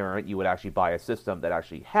swabby parent, you would actually buy a system that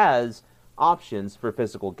actually has options for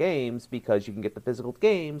physical games because you can get the physical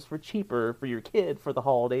games for cheaper for your kid for the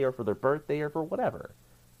holiday or for their birthday or for whatever.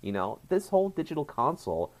 This whole digital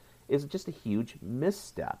console is just a huge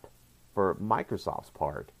misstep for Microsoft's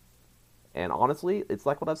part. And honestly, it's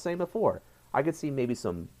like what I was saying before. I could see maybe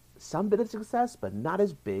some bit of success, but not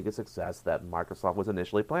as big a success that Microsoft was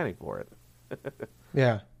initially planning for it.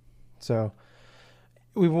 Yeah. So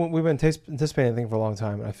we've been anticipating anything for a long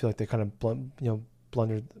time, and I feel like they kind of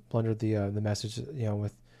blundered the message.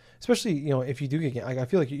 With especially if you do get, I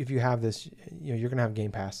feel like if you have this, you're gonna have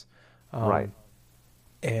Game Pass, right?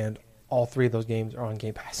 And all three of those games are on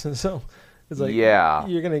Game Pass, and so it's like yeah, I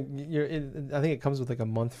think it comes with like a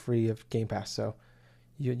month free of Game Pass, so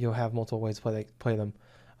you'll have multiple ways to play them.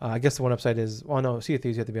 I guess the one upside is, well, no, Sea of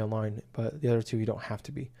Thieves you have to be online, but the other two you don't have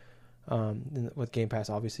to be. With Game Pass,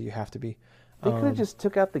 obviously you have to be. They could have just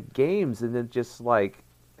took out the games and then just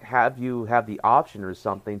have you have the option or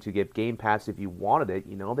something to get Game Pass if you wanted it.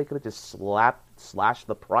 They could have just slashed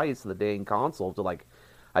the price of the dang console to like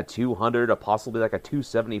a $200 or possibly like a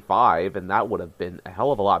 $275, and that would have been a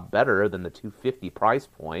hell of a lot better than the $250 price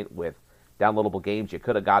point with downloadable games you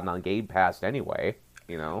could have gotten on Game Pass anyway.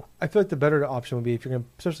 I feel like the better option would be,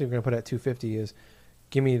 especially if you're gonna put it at $250, is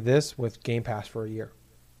give me this with Game Pass for a year.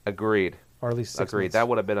 Agreed. Or at least 6 Agreed. months. That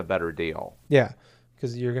would have been a better deal. Yeah,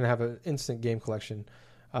 because you're gonna have an instant game collection.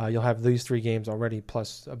 You'll have these 3 games already,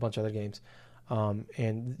 plus a bunch of other games,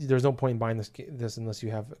 and there's no point in buying this unless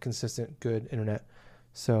you have consistent, good internet.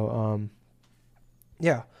 So,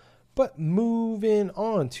 yeah. But moving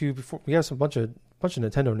on to, before we have some bunch of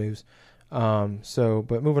Nintendo news.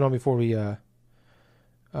 But moving on before we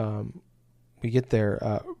get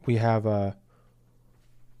there, we have a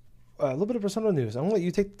little bit of Persona news. I'm gonna let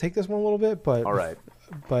you take this one a little bit, but all right.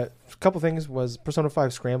 But a couple things was Persona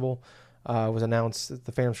 5 Scramble was announced at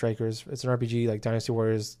the Phantom Strikers. It's an RPG like Dynasty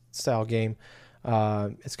Warriors style game.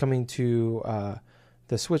 It's coming to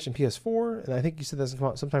the Switch and PS4, and I think you said that's come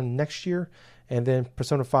out sometime next year. And then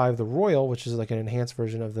Persona 5 The Royal, which is like an enhanced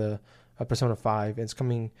version of the Persona 5, and it's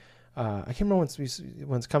coming. I can't remember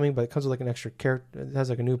when it's coming, but it comes with like an extra character. It has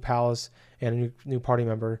like a new palace and a new party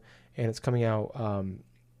member, and it's coming out.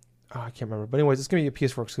 I can't remember, but anyways, it's going to be a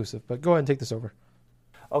PS4 exclusive. But go ahead and take this over.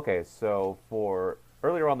 Okay, so for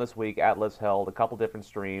Earlier on this week, Atlas held a couple different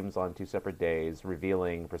streams on 2 separate days,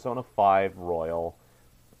 revealing Persona 5 Royal,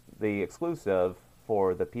 the exclusive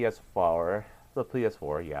for the PS4. The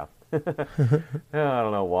PS4, yeah. I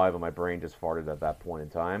don't know why, but my brain just farted at that point in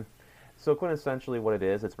time. So quintessentially what it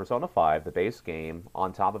is, it's Persona 5, the base game.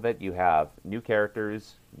 On top of it, you have new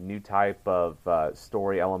characters, new type of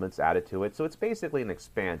story elements added to it. So it's basically an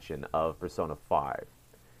expansion of Persona 5.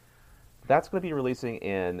 That's going to be releasing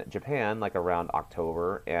in Japan like around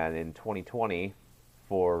October and in 2020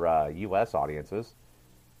 for US audiences.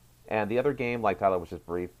 And the other game, like Tyler was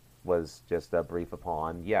just brief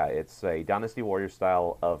upon. Yeah, it's a Dynasty Warrior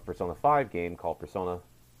style of Persona 5 game called Persona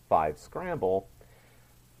 5 Scramble,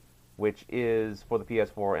 which is for the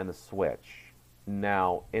PS4 and the Switch.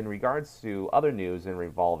 Now, in regards to other news in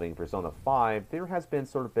revolving Persona 5, there has been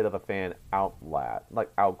sort of a bit of a fan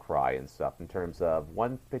outcry and stuff in terms of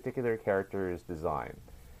one particular character's design.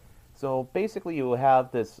 So basically, you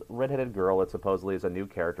have this redheaded girl that supposedly is a new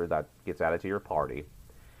character that gets added to your party.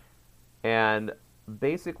 And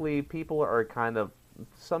basically,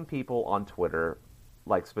 some people on Twitter,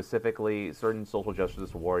 like specifically certain social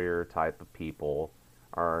justice warrior type of people,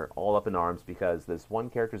 are all up in arms because this one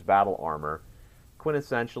character's battle armor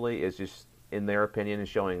quintessentially is just, in their opinion, is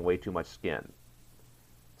showing way too much skin.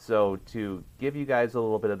 So to give you guys a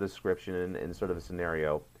little bit of description in sort of a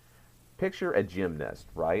scenario, picture a gymnast,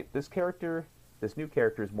 right? This new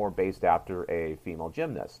character is more based after a female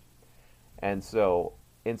gymnast. And so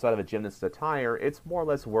inside of a gymnast's attire, it's more or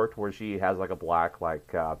less worked where she has like a black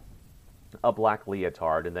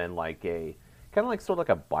leotard and then like a kind of like sort of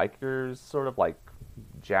like a biker's sort of like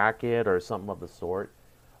jacket or something of the sort.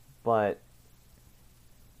 But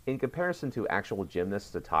in comparison to actual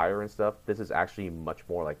gymnast attire and stuff, this is actually much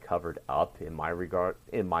more like covered up in my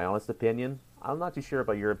honest opinion. I'm not too sure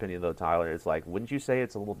about your opinion though, Tyler. It's like, wouldn't you say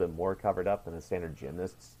it's a little bit more covered up than a standard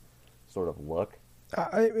gymnast's sort of look?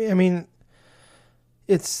 I mean,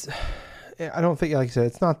 I don't think, like I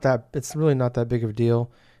said, it's really not that big of a deal.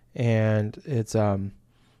 And it's,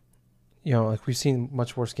 like we've seen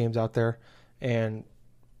much worse games out there. And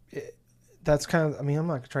that's kind of, I mean, I'm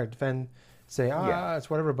not going to try to say it's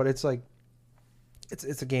whatever, but it's like,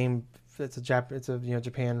 it's a game, it's a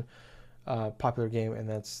Japan popular game, and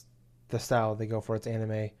that's the style they go for. It's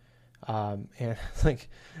anime. And it's like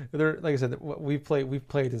I said, we've played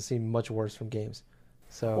and seen much worse from games.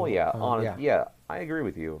 So, yeah, I agree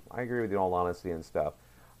with you. I agree with you in all honesty and stuff.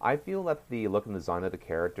 I feel that the look and design of the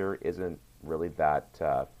character isn't really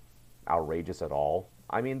that outrageous at all.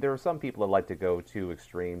 I mean, there are some people that like to go to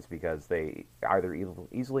extremes because they either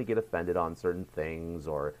easily get offended on certain things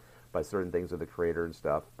or by certain things of the creator and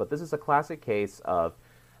stuff. But this is a classic case of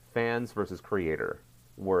fans versus creator,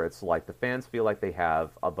 where it's like the fans feel like they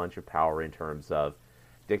have a bunch of power in terms of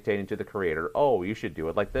dictating to the creator, oh, you should do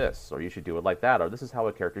it like this, or you should do it like that, or this is how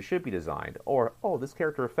a character should be designed, or, oh, this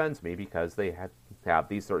character offends me because they have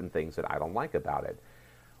these certain things that I don't like about it.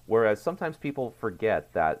 Whereas sometimes people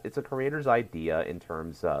forget that it's a creator's idea in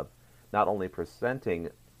terms of not only presenting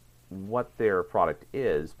what their product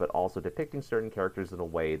is, but also depicting certain characters in a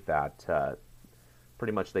way that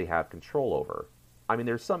pretty much they have control over. I mean,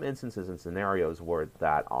 there's some instances and scenarios where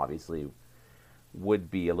that obviously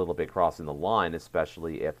would be a little bit crossing the line,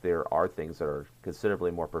 especially if there are things that are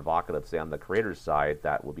considerably more provocative, say on the creator's side,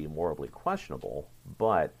 that would be morally questionable.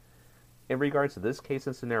 But in regards to this case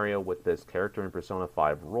and scenario with this character in Persona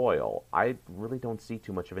 5 Royal, I really don't see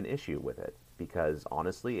too much of an issue with it, because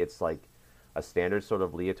honestly, it's like a standard sort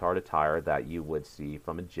of leotard attire that you would see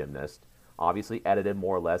from a gymnast, obviously edited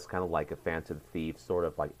more or less kind of like a Phantom Thief sort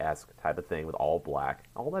of like esque type of thing with all black.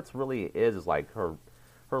 All that's really is like her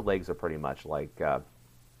legs are pretty much like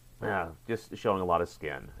just showing a lot of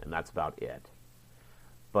skin, and that's about it.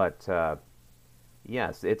 But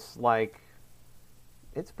yes, it's like,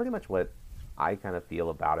 it's pretty much what I kind of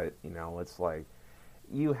feel about it. You know, it's like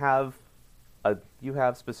you have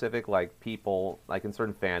specific like people like in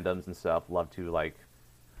certain fandoms and stuff love to like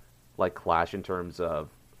clash in terms of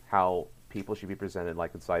how people should be presented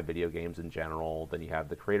like inside video games in general. Then you have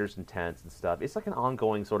the creators' intents and stuff. It's like an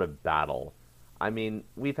ongoing sort of battle. I mean,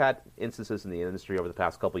 we've had instances in the industry over the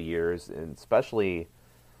past couple of years, and especially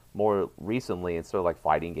more recently in sort of like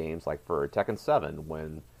fighting games, like for Tekken 7,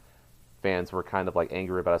 when fans were kind of like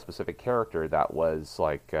angry about a specific character that was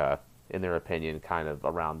like, in their opinion, kind of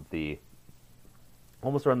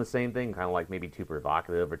almost around the same thing, kind of like maybe too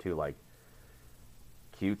provocative or too like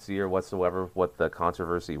cutesy or whatsoever, what the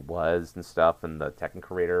controversy was and stuff, and the Tekken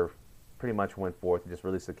creator pretty much went forth and just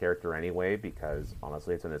released the character anyway, because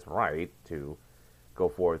honestly it's in its right to go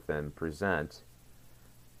forth and present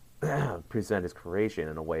present his creation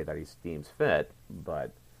in a way that he deems fit.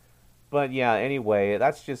 But yeah, anyway,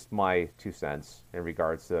 that's just my 2 cents in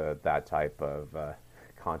regards to that type of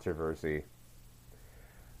controversy.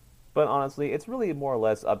 But honestly, it's really more or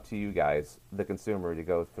less up to you guys, the consumer, to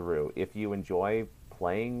go through. If you enjoy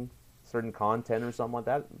playing certain content or something like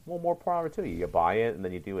that, well, more power to you. You buy it and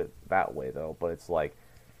then you do it that way, though. But it's like,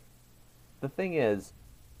 the thing is,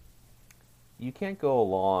 you can't go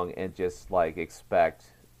along and just like expect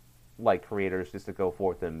like creators just to go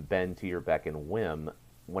forth and bend to your beck and whim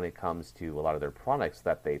when it comes to a lot of their products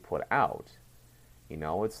that they put out.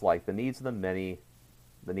 It's like the needs of the many,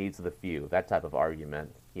 the needs of the few, that type of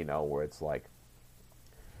argument, where it's like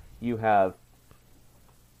you have,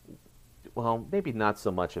 well, maybe not so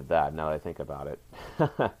much of that now that I think about it.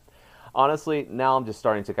 Honestly, now I'm just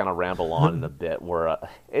starting to kind of ramble on in a bit where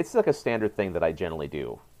it's like a standard thing that I generally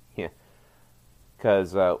do. Yeah.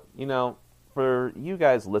 Because, for you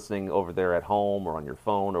guys listening over there at home or on your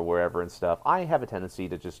phone or wherever and stuff, I have a tendency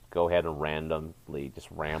to just go ahead and randomly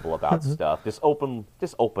just ramble about stuff, just open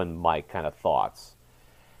mic kind of thoughts.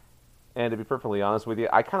 And to be perfectly honest with you,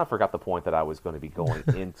 I kind of forgot the point that I was going to be going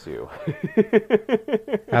into.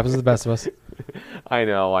 Happens to the best of us. I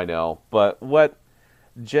know. But what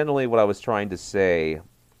I was trying to say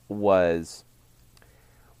was,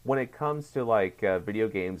 when it comes to like video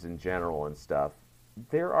games in general and stuff,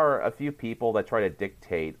 there are a few people that try to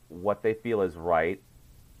dictate what they feel is right,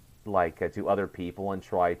 like to other people, and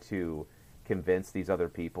try to convince these other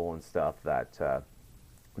people and stuff that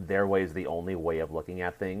their way is the only way of looking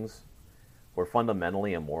at things. Where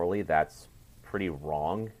fundamentally and morally, that's pretty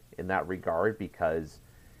wrong in that regard, because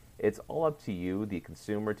it's all up to you, the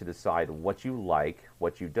consumer, to decide what you like,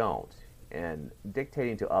 what you don't. And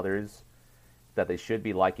dictating to others that they should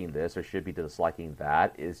be liking this or should be disliking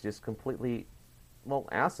that is just completely, well,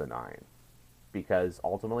 asinine. Because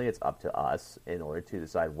ultimately it's up to us in order to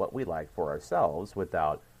decide what we like for ourselves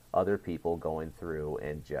without other people going through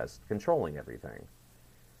and just controlling everything.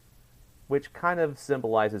 Which kind of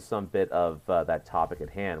symbolizes some bit of that topic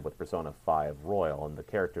at hand with Persona 5 Royal and the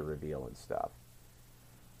character reveal and stuff.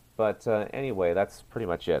 But anyway, that's pretty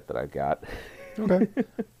much it that I've got. Okay.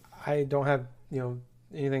 I don't have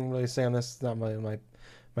anything really to say on this. It's not my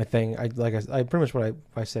thing. I pretty much what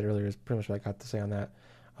I said earlier is pretty much what I got to say on that.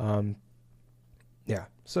 Yeah.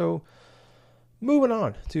 So moving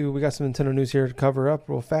on to, we got some Nintendo news here to cover up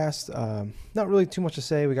real fast. Not really too much to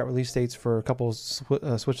say. We got release dates for a couple of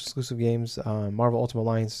Switch exclusive games. Marvel Ultimate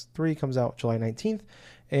Alliance 3 comes out July 19th,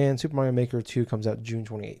 and Super Mario Maker 2 comes out June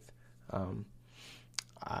 28th.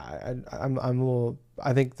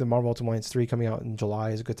 I think the Marvel Ultimate Alliance 3 coming out in July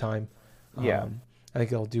is a good time. Yeah. I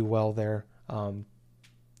think it'll do well there.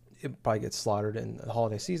 It probably gets slaughtered in the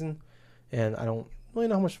holiday season, and I don't really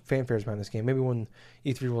know how much fanfare is behind this game. Maybe when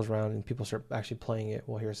E3 rolls around and people start actually playing it,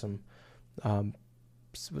 we'll hear some,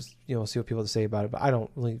 see what people have to say about it. But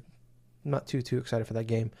I'm not too excited for that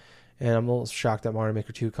game, and I'm a little shocked that Mario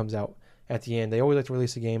Maker 2 comes out at the end. They always like to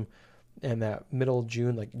release a game in that middle of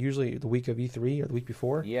June, like usually the week of E3 or the week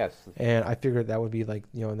before. Yes. And I figured that would be like,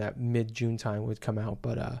 in that mid-June time would come out,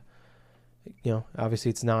 but obviously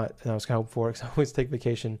it's not, and I was kind of hoping for it because I always take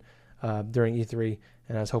vacation during E3,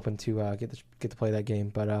 and I was hoping to get to play that game,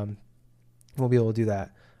 but we'll be able to do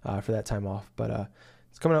that for that time off. But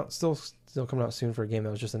it's coming out, still coming out soon for a game that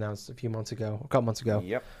was just announced a couple months ago.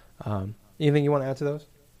 Yep. Anything you want to add to those?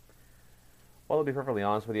 Well, to be perfectly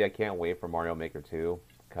honest with you, I can't wait for Mario Maker 2,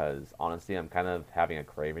 because honestly, I'm kind of having a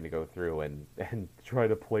craving to go through and try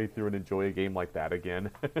to play through and enjoy a game like that again.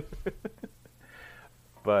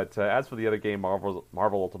 But as for the other game, Marvel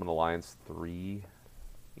Ultimate Alliance 3,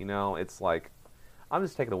 it's like, I'm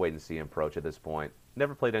just taking a wait and see approach at this point.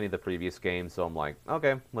 Never played any of the previous games, so I'm like,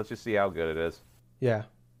 okay, let's just see how good it is. Yeah,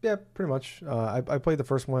 pretty much. I played the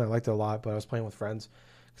first one. I liked it a lot, but I was playing with friends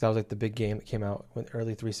because that was like the big game that came out when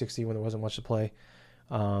early 360 when there wasn't much to play.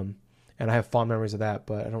 And I have fond memories of that,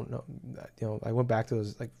 but I don't know. I went back to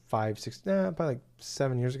those like probably like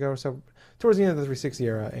 7 years ago or so, towards the end of the 360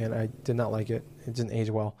 era, and I did not like it. It didn't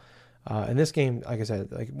age well. And this game, like I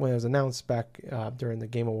said, like when it was announced back during the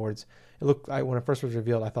Game Awards, it looked. When it first was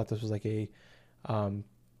revealed, I thought this was like a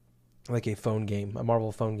phone game, a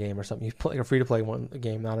Marvel phone game or something. You play like a free to play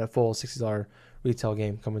game, not a full $60 retail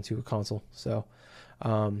game coming to a console. So,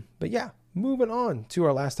 but yeah, moving on to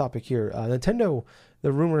our last topic here, Nintendo.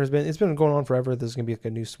 The rumor has been, it's been going on forever. There's going to be like a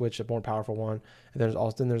new Switch, a more powerful one, and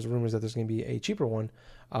there's rumors that there's going to be a cheaper one.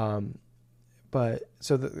 But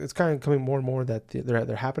so it's kind of coming more and more that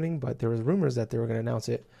they're happening. But there was rumors that they were going to announce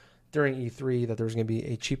it during E3 that there was going to be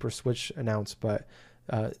a cheaper Switch announced. But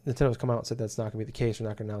Nintendo's come out and said that's not going to be the case. They're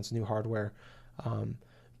not going to announce new hardware.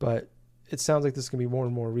 but it sounds like this can be more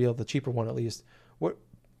and more real. The cheaper one, at least. What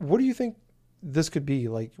do you think this could be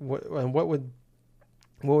like? What would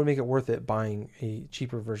make it worth it buying a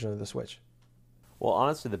cheaper version of the Switch? Well,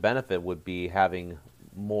 honestly, the benefit would be having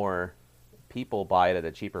more people buy it at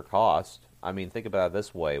a cheaper cost. I mean, think about it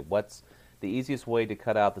this way. What's the easiest way to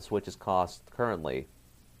cut out the Switch's cost currently?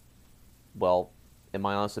 Well, in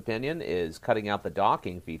my honest opinion, is cutting out the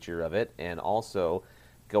docking feature of it and also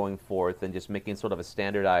going forth and just making sort of a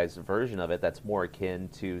standardized version of it that's more akin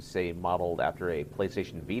to, say, modeled after a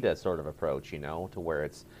PlayStation Vita sort of approach, to where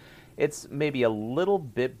it's maybe a little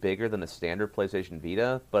bit bigger than a standard PlayStation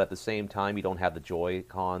Vita, but at the same time, you don't have the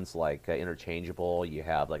Joy-Cons like interchangeable. You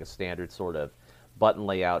have like a standard sort of button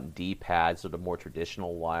layout and D-pad, sort of more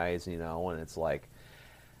traditional wise, and it's like,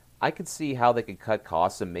 I could see how they could cut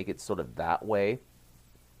costs and make it sort of that way.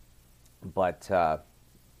 But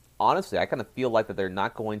honestly, I kind of feel like that they're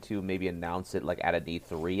not going to maybe announce it like at an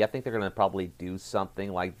E3. I think they're going to probably do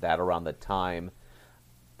something like that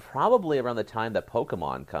probably around the time that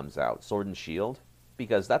Pokemon comes out, Sword and Shield,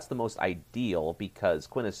 because that's the most ideal, because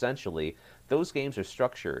quintessentially, those games are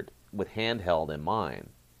structured with handheld in mind.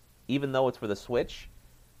 Even though it's for the Switch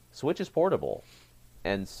is portable.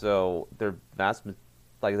 And so they're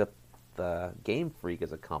like the Game Freak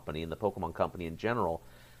as a company and the Pokemon company in general,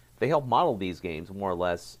 they help model these games more or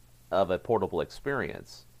less of a portable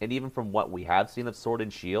experience. And even from what we have seen of Sword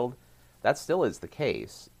and Shield, that still is the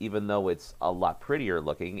case, even though it's a lot prettier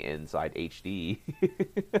looking inside HD,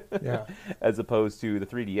 Yeah. as opposed to the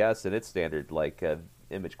 3DS and its standard like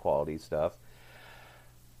image quality stuff.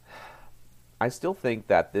 I still think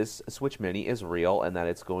that this Switch Mini is real and that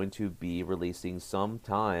it's going to be releasing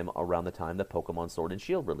sometime around the time that Pokemon Sword and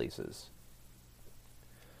Shield releases.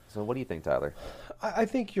 So what do you think, Tyler? I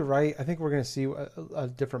think you're right. I think we're going to see a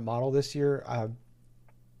different model this year.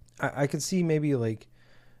 I could see maybe like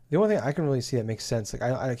the only thing I can really see that makes sense. Like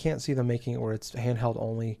I can't see them making it where it's handheld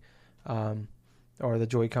only, or the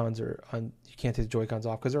Joy-Cons you can't take the Joy-Cons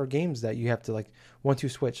off, because there are games that you have to, like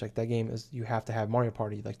 1-2 Switch. Like that game is, you have to have Mario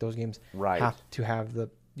Party. Like those games have to have the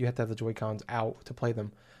Joy-Cons out to play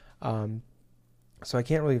them. So I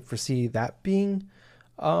can't really foresee that being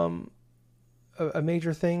a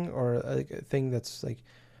major thing, or a thing that's like,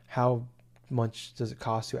 how much does it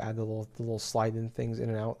cost to add the little slide-in things in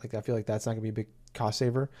and out? Like I feel like that's not gonna be a big cost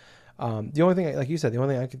saver. The only thing, like you said, the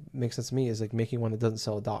only thing that could make sense to me is like making one that doesn't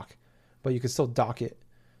sell a dock, but you could still dock it.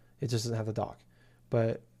 It just doesn't have the dock.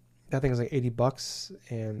 But that thing is like $80,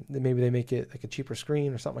 and maybe they make it like a cheaper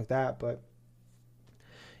screen or something like that. But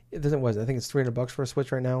it doesn't. I think it's $300 for a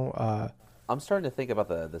Switch right now. I'm starting to think about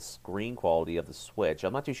the screen quality of the Switch.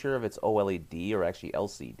 I'm not too sure if it's OLED or actually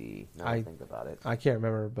LCD. Now I think about it. I can't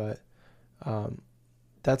remember, but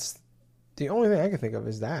that's the only thing I can think of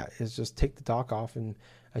is just take the dock off and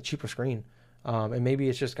a cheaper screen. And maybe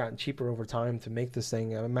it's just gotten cheaper over time to make this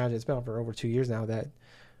thing. I imagine it's been out for over 2 years now that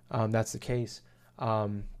that's the case.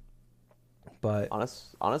 But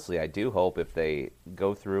honestly, I do hope if they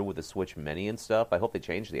go through with the Switch Mini and stuff, I hope they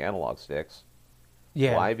change the analog sticks.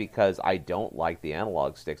 Yeah. Why? Because I don't like the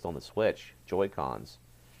analog sticks on the Switch Joy-Cons.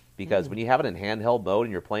 Because when you have it in handheld mode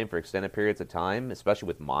and you're playing for extended periods of time, especially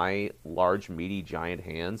with my large, meaty, giant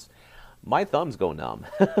hands, my thumbs go numb.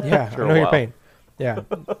 Yeah, I know your pain. Yeah,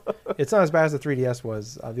 it's not as bad as the 3DS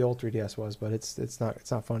was. The old 3DS was, but it's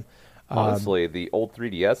not fun. Honestly, the old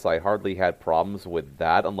 3DS, I hardly had problems with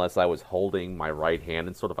that unless I was holding my right hand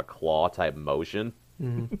in sort of a claw type motion.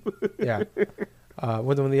 Mm-hmm. Yeah.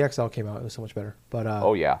 When the XL came out, it was so much better. But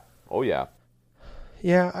oh yeah.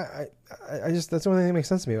 Yeah, I just, that's the only thing that makes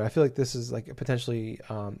sense to me. But I feel like this is like potentially,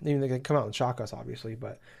 even they could come out and shock us, obviously.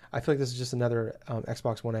 But I feel like this is just another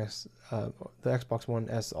Xbox One S, the Xbox One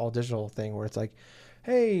S all digital thing, where it's like,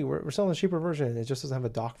 hey, we're selling a cheaper version. It just doesn't have a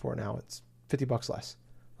dock for it now. It's $50 less.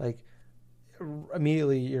 Like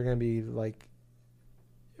immediately, you're gonna be like,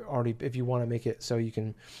 already, if you want to make it so you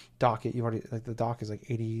can dock it, you already, like the dock is like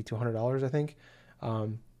 $80 to $100, I think.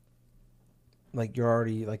 Like you're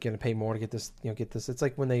already like going to pay more to get this, get this. It's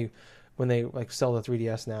like when they like sell the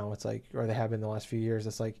 3DS now, it's like, or they have in the last few years,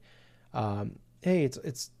 it's like, hey,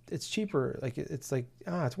 it's cheaper. Like it's like,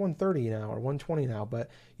 it's $130 now or $120 now, but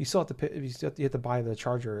you still have to pay, you have to buy the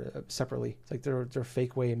charger separately. It's like they're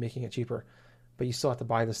fake way of making it cheaper, but you still have to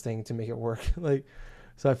buy this thing to make it work. Like,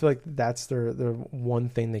 so I feel like that's their one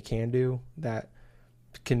thing they can do that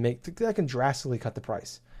can drastically cut the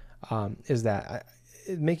price. Is that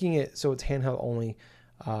making it so it's handheld only.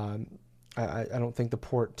 I don't think the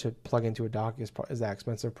port to plug into a dock is that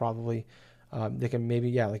expensive. Probably they can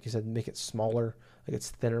maybe, like you said, make it smaller, like it's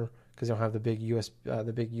thinner, because they don't have the big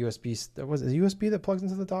USB. Was it USB that plugs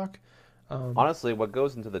into the dock? Honestly, what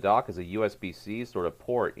goes into the dock is a USB-C sort of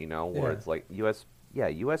port, where Yeah, it's like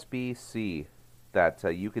USB-C that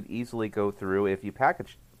you could easily go through. If you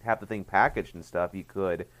have the thing packaged and stuff, you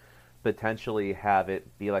could potentially have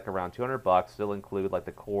it be like around $200, still include like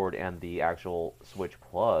the cord and the actual Switch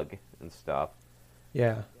plug and stuff.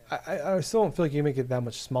 yeah. I still don't feel like you can make it that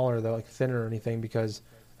much smaller though, like thinner or anything, because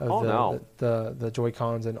of Oh no, the Joy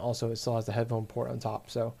Cons, and also it still has the headphone port on top.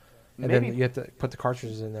 So, and then maybe you have to put the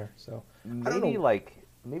cartridges in there. So I don't maybe know. like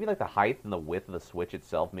maybe like the height and the width of the Switch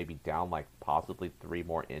itself maybe down like possibly 3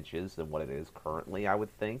 more inches than what it is currently, I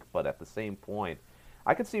would think. But at the same point,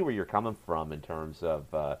 I could see where you're coming from in terms of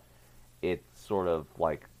it sort of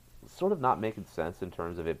not making sense in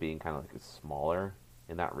terms of it being kind of like smaller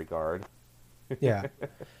in that regard. Yeah,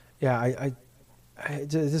 yeah. It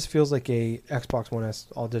just feels like a Xbox One S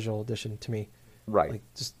all digital edition to me. Right. Like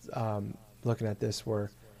just looking at this,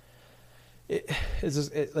 where it's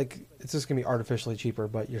just gonna be artificially cheaper,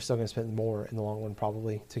 but you're still gonna spend more in the long run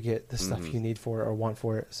probably to get the stuff you need for it or want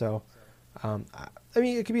for it. So, I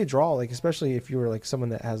mean, it could be a draw, like especially if you were like someone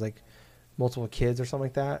that has like multiple kids or something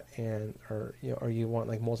like that, and or you want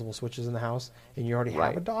like multiple Switches in the house, and you already have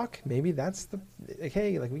Right. a dock. Maybe that's the like,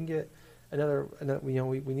 hey, like we can get another we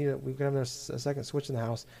can have a second Switch in the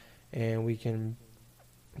house, and we can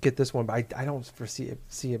get this one. But I don't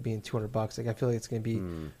see it being $200. Like I feel like it's going to be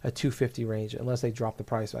a 250 range unless they drop the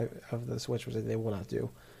price of the Switch, which they will not do.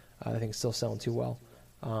 I think it's still selling too well.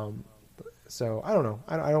 Um, so I don't know.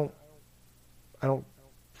 I don't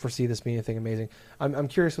foresee this being anything amazing. I'm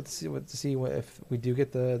curious to see if we do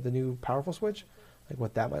get the new powerful Switch, like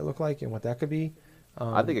what that might look like and what that could be.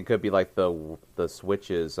 I think it could be like the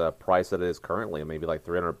Switch's price that it is currently, maybe like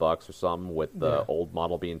 $300 or something, with the Yeah, old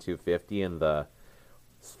model being 250, and the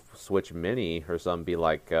Switch Mini or something be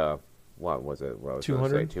like what was it? What I was going to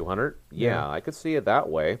say 200. 200. Yeah, Yeah, I could see it that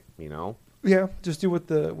way. yeah. Just do what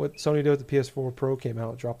Sony did with the PS4 Pro came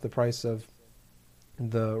out, drop the price of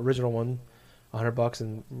the original one $100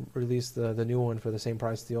 and release the new one for the same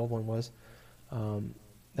price the old one was.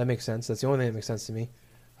 That makes sense. That's the only thing that makes sense to me.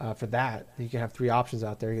 For that, you can have three options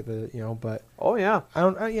out there. You get but Oh yeah, I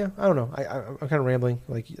don't know. I'm kind of rambling,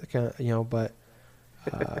 like kind of, but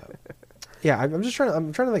uh, yeah, I'm just trying.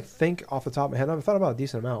 I'm trying to like think off the top of my head. I've thought about a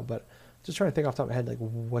decent amount, but just trying to think off the top of my head, like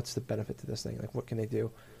what's the benefit to this thing? Like what can they do?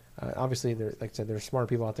 Obviously, like I said, there's smart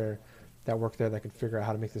people out there that work there that can figure out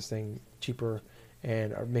how to make this thing cheaper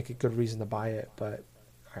and or make a good reason to buy it. But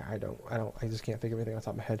I don't. I just can't think of anything off the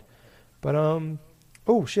top of my head. But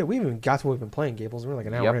oh shit, we haven't even got to what we've been playing, Gables. We're like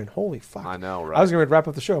an hour yep, in. Holy fuck! I know, I was right? going to wrap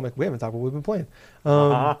up the show. I'm like, we haven't talked about what we've been playing.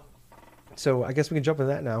 Uh-huh. So I guess we can jump into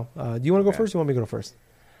that now. Do you want to go Okay. first? Or do you want me to go first?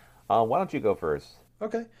 Why don't you go first?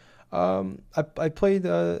 Okay. I played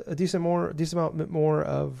a decent amount more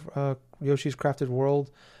of Yoshi's Crafted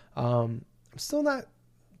World. I'm still not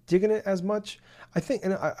digging it as much. I think,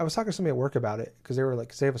 and I was talking to somebody at work about it because they were like,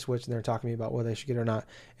 'cause they have a Switch and they were talking to me about whether they should get it or not.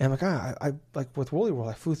 And I'm like, I like with Woolly World,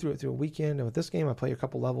 I flew through it through a weekend, and with this game, I played a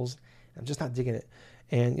couple levels. I'm just not digging it.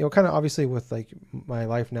 And kind of obviously with like my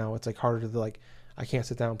life now, it's like harder to like, I can't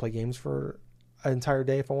sit down and play games for an entire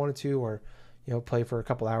day if I wanted to, or play for a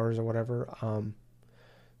couple hours or whatever.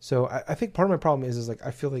 So I think part of my problem is like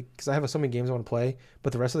I feel like because I have so many games I want to play,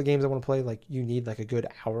 but the rest of the games I want to play, like you need like a good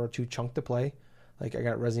hour or two chunk to play. Like I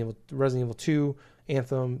got Resident Evil 2,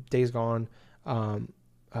 Anthem, Days Gone,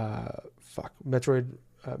 Metro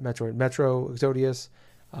Exodus,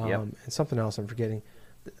 Yep. and something else I'm forgetting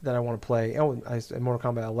that I want to play. Oh,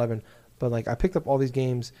 Mortal Kombat 11. But like I picked up all these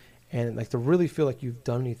games, and like to really feel like you've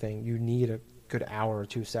done anything, you need a good hour or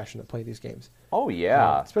two session to play these games. Oh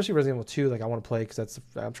yeah. Especially Resident Evil 2, like I want to play because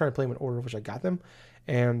I'm trying to play them in order of which I got them,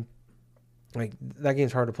 and like that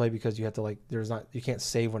game's hard to play because you have to like you can't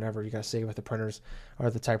save whenever, you got to save with the printers or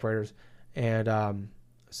the typewriters, and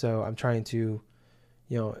so I'm trying to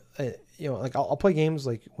like I'll play games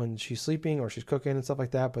like when she's sleeping or she's cooking and stuff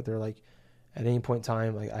like that, but they're like at any point in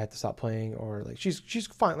time like I have to stop playing, or like she's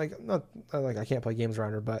fine, like not like I can't play games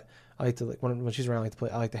around her, but I like to like when she's around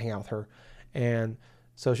I like to hang out with her. And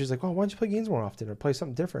so she's like, well, why don't you play games more often or play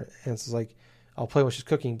something different? And it's like I'll play when she's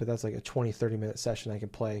cooking, but that's like a 20-30 minute session I can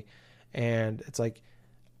play, and it's like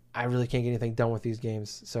I really can't get anything done with these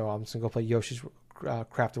games, so I'm just gonna go play Yoshi's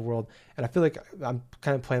Crafted World. And I feel like I'm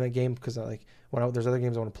kind of playing that game because there's other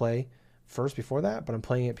games I want to play first before that, but I'm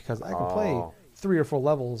playing it because I can play Oh, 3 or 4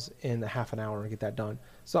 levels in a half an hour and get that done.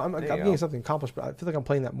 So I'm there you getting go. something accomplished, but I feel like I'm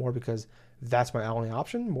playing that more because that's my only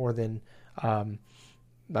option more than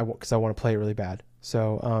because I want to play it really bad.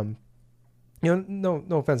 So no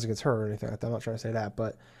offense against her or anything like that. I'm not trying to say that,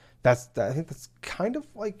 but I think that's kind of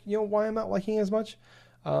like why I'm not liking it as much.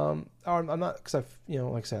 I'm not because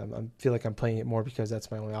like I said, I feel like I'm playing it more because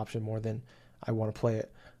that's my only option more than I want to play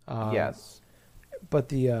it. Yes. But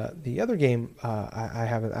the other game I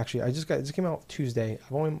haven't actually. It just came out Tuesday.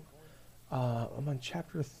 I'm on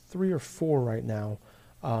chapter 3 or 4 right now.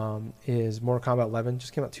 Is Mortal Kombat 11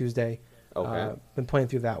 just came out Tuesday. Okay. Been playing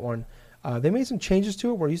through that one. They made some changes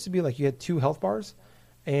to it where it used to be like you had 2 health bars,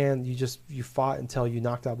 and you fought until you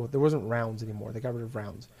knocked out both. There wasn't rounds anymore. They got rid of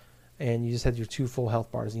rounds, and you just had your 2 full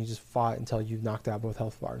health bars, and you just fought until you knocked out both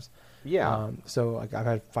health bars. Yeah. So like I've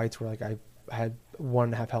had fights where like I had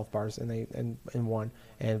 1.5 health bars and won,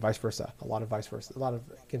 and vice versa. A lot of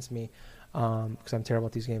against me, because I'm terrible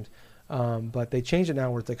at these games. But they changed it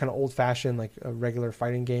now where it's like kind of old fashioned, like a regular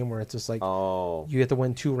fighting game where it's just like Oh. you have to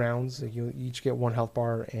win 2 rounds. Like you each get 1 health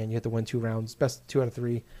bar, and you have to win 2 rounds. Best 2 out of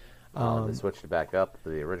 3. They switched it back up to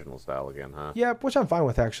the original style again, huh? Yeah, which I'm fine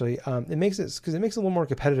with actually. It makes it because it makes it a little more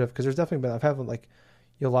competitive. Because there's definitely been I've had like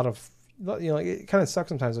a lot of like it kind of sucks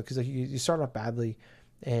sometimes because like you start off badly,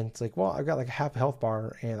 and it's like, well, I've got like a half health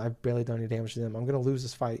bar and I've barely done any damage to them. I'm gonna lose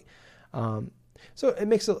this fight. So it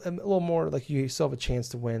makes it a little more like you still have a chance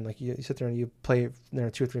to win. Like you sit there and you play 2 or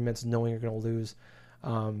 3 minutes knowing you're gonna lose,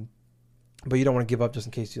 but you don't want to give up just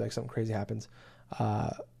in case you like something crazy happens.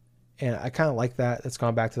 And I kind of like that. It's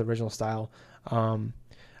gone back to the original style. I know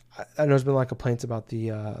there's been a lot of complaints about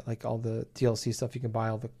the like all the DLC stuff you can buy,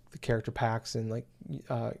 all the character packs and like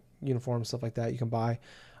uniforms, stuff like that you can buy.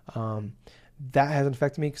 That hasn't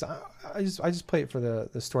affected me because I just play it for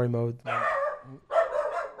the story mode.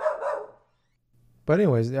 But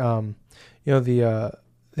anyways, the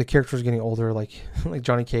characters are getting older, like like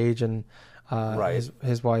Johnny Cage and Right.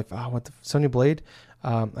 his wife, Sonya Blade.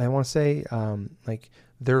 I want to say like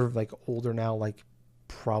they're like older now, like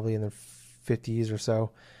probably in their 50s or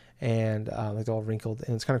so, and like they're all wrinkled,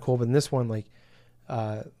 and it's kind of cool. But in this one, like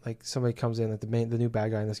somebody comes in, like the new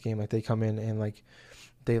bad guy in this game, like they come in and like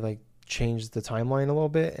they like change the timeline a little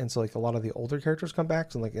bit, and so like a lot of the older characters come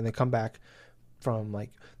back, and they come back from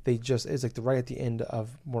like it's like right at the end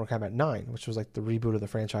of Mortal Kombat 9, which was like the reboot of the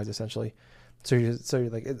franchise essentially. So you're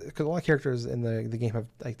like, because a lot of characters in the game have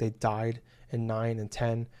like they died in 9 and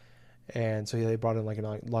 10, and so they brought in like a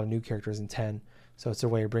lot of new characters in 10. So it's their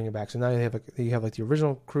way of bringing it back. So now you have like the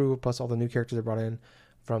original crew plus all the new characters they brought in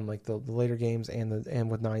from like the later games and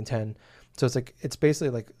with 9, 10. So it's basically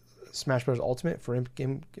like Smash Bros. Ultimate for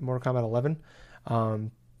in Mortal Kombat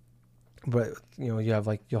 11. But you'll have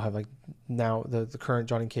like now the current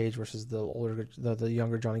Johnny Cage versus the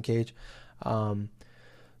younger Johnny Cage.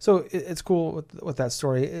 So it's cool with that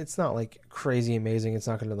story. It's not like crazy amazing. It's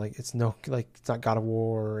not gonna it's not God of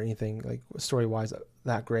War or anything like story wise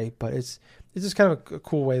that great. But it's just kind of a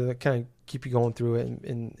cool way to kind of keep you going through it.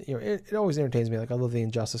 And it always entertains me. Like I love the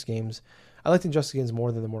Injustice games. I like the Injustice games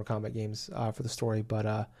more than the Mortal Kombat games for the story. But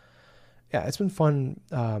yeah, it's been fun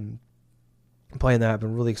playing that. I've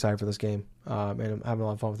been really excited for this game, and I'm having a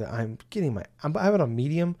lot of fun with it. I have it on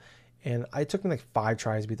medium. And it took me like 5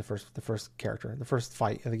 tries to beat the first character, the first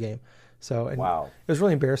fight of the game. So Wow. It was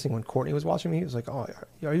really embarrassing when Courtney was watching me. It was like, "Oh,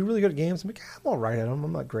 are you really good at games?" I'm like, "I'm all right at them.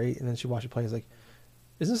 I'm not great." And then she watched me play. It's like,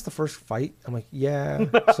 "Isn't this the first fight?" I'm like, "Yeah."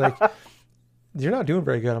 It's like, "You're not doing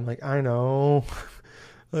very good." I'm like, "I know."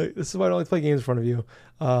 Like this is why I don't like to play games in front of you.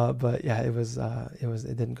 But yeah, it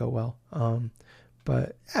didn't go well.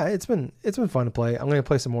 But yeah, it's been fun to play. I'm gonna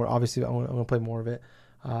play some more. Obviously, I'm gonna play more of it.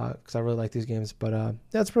 Because I really like these games. But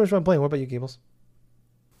that's pretty much what I'm playing. What about you, Gables?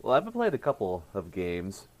 Well, I've played a couple of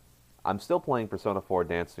games. I'm still playing Persona 4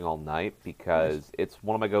 Dancing All Night because it's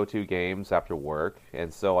one of my go-to games after work.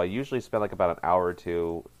 And so I usually spend like about an hour or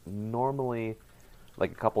two, normally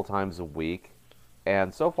like a couple times a week.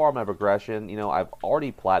 And so far my progression, I've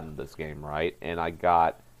already platinumed this game, right? And I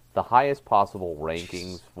got the highest possible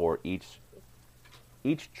rankings for each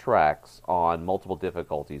tracks on multiple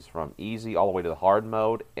difficulties, from easy all the way to the hard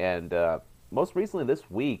mode. And most recently this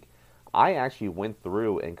week, I actually went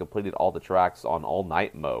through and completed all the tracks on all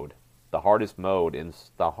night mode, the hardest mode and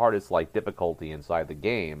the hardest difficulty inside the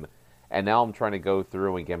game. And now I'm trying to go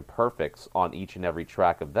through and get perfects on each and every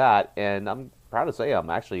track of that. And I'm proud to say I'm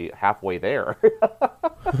actually halfway there.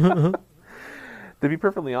 To be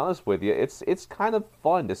perfectly honest with you, it's kind of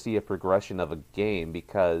fun to see a progression of a game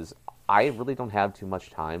because I really don't have too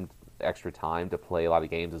much extra time to play a lot of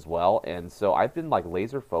games as well, and so I've been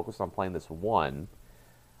laser focused on playing this one.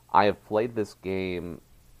 I have played this game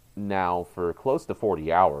now for close to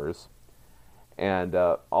 40 hours, and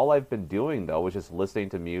all I've been doing though is just listening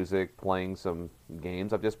to music, playing some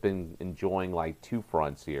games. I've just been enjoying 2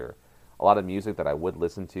 fronts here. A lot of music that I would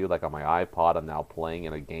listen to, on my iPod, I'm now playing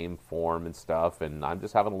in a game form and stuff, and I'm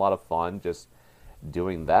just having a lot of fun, just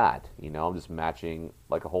doing that. I'm just matching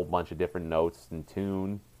like a whole bunch of different notes in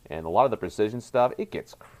tune, and a lot of the precision stuff, it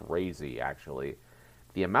gets crazy actually.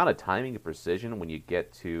 The amount of timing and precision when you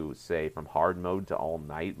get to, say, from hard mode to all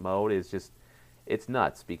night mode is just, it's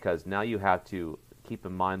nuts, because now you have to keep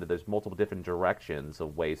in mind that there's multiple different directions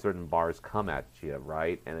of ways certain bars come at you,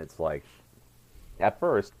 right? And it's like, at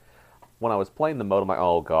first, when I was playing the mode, I'm like,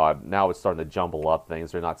 oh god, now it's starting to jumble up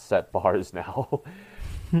things. They're not set bars now.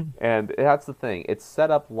 And that's the thing. It's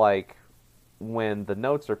set up like when the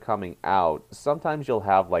notes are coming out, sometimes you'll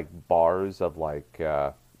have like bars of like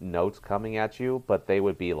notes coming at you, but they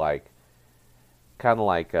would be like kind of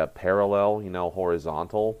like parallel,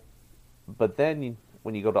 horizontal. But then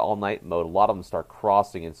when you go to all night mode, a lot of them start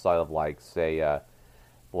crossing inside of like say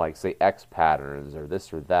X patterns or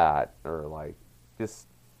this or that, or like just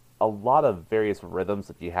a lot of various rhythms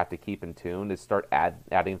that you have to keep in tune to start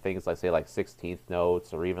adding things like, say, like 16th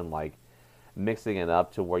notes, or even like mixing it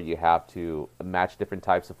up to where you have to match different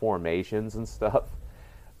types of formations and stuff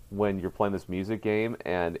when you're playing this music game.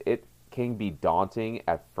 And it can be daunting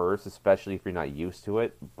at first, especially if you're not used to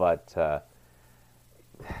it. But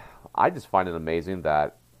I just find it amazing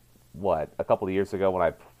that, a couple of years ago when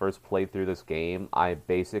I first played through this game, I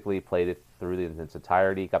basically played it through in its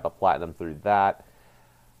entirety, got the platinum through that,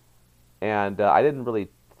 and I didn't really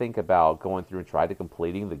think about going through and try to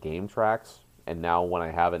completing the game tracks. And now when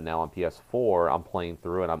I have it now on PS4, I'm playing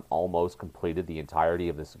through and I'm almost completed the entirety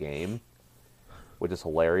of this game, which is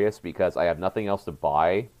hilarious because I have nothing else to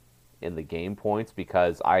buy in the game points,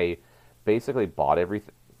 because I basically bought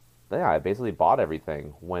everything. Yeah, I basically bought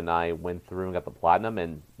everything when I went through and got the platinum,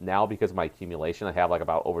 and now because of my accumulation, I have like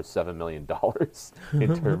about over $7 million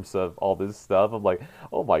in terms of all this stuff. I'm like,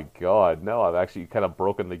 oh my god, no, I've actually kind of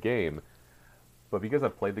broken the game. But because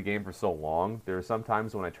I've played the game for so long, there are some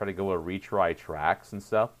times when I try to go and retry tracks and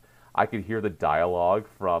stuff, I could hear the dialogue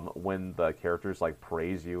from when the characters like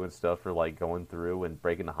praise you and stuff for like going through and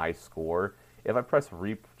breaking the high score. If I press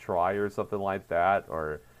retry or something like that,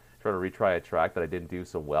 or try to retry a track that I didn't do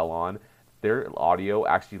so well on, their audio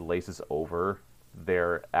actually laces over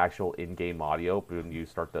their actual in-game audio when you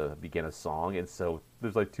start to begin a song, and so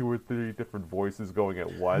there's like 2 or 3 different voices going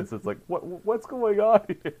at once. It's like, what's going on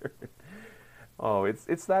here? Oh,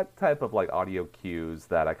 it's that type of like audio cues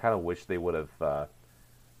that I kind of wish they would have,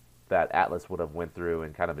 that Atlus would have went through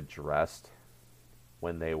and kind of addressed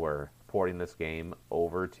when they were porting this game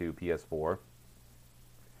over to PS4.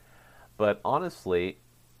 But honestly,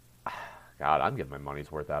 God, I'm getting my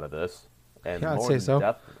money's worth out of this. And Yeah, I'd more say than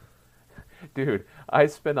so. Dude, I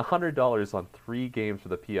spent $100 on 3 games for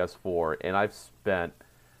the PS4, and I've spent,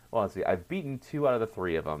 well, let's see, I've beaten 2 out of the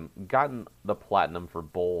 3 of them, gotten the platinum for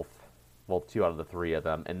both, well, 2 out of the 3 of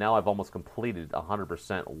them, and now I've almost completed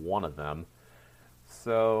 100% one of them.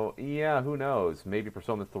 So, yeah, who knows? Maybe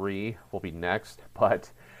Persona 3 will be next,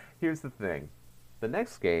 but here's the thing. The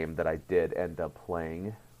next game that I did end up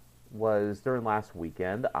playing was during last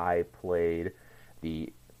weekend. I played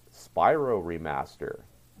the Spyro remaster,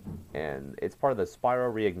 and it's part of the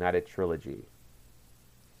Spyro Reignited trilogy.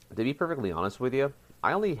 To be perfectly honest with you,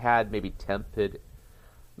 I only had maybe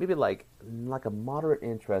maybe like a moderate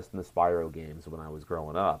interest in the Spyro games when I was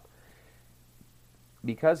growing up.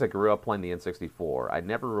 Because I grew up playing the N64, I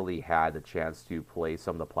never really had the chance to play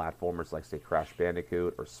some of the platformers like, say, Crash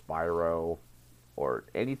Bandicoot or Spyro or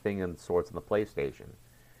anything in sorts on the PlayStation.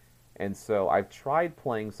 And so I've tried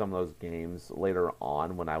playing some of those games later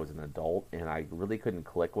on when I was an adult, and I really couldn't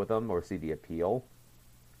click with them or see the appeal.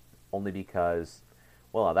 Only because,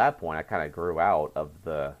 well, at that point I kind of grew out of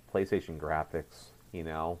the PlayStation graphics,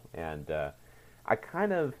 and I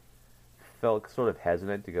kind of felt sort of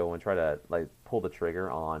hesitant to go and try to like pull the trigger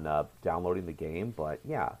on downloading the game. But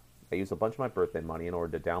yeah, I used a bunch of my birthday money in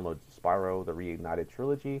order to download Spyro: The Reignited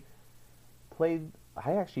Trilogy.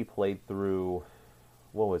 I actually played through,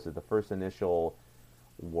 what was it, the first initial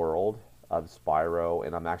world of Spyro,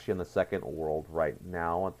 and I'm actually in the second world right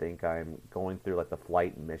now. I think I'm going through like the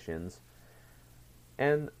flight missions.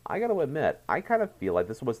 And I got to admit, I kind of feel like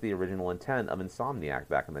this was the original intent of Insomniac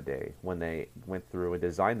back in the day when they went through and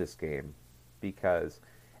designed this game, because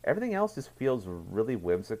everything else just feels really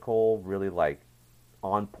whimsical, really like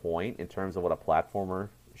on point in terms of what a platformer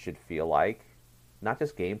should feel like, not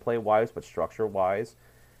just gameplay wise, but structure wise.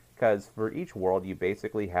 Because for each world, you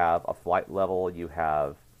basically have a flight level, you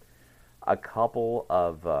have a couple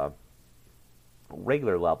of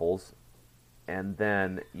regular levels, and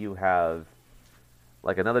then you have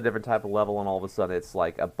like another different type of level, and all of a sudden it's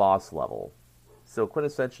like a boss level. So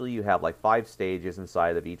quintessentially, you have like 5 stages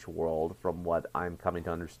inside of each world, from what I'm coming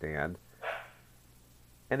to understand.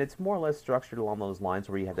 And it's more or less structured along those lines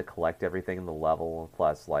where you have to collect everything in the level,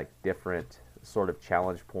 plus like different sort of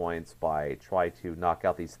challenge points by try to knock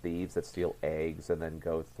out these thieves that steal eggs and then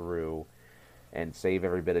go through and save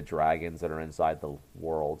every bit of dragons that are inside the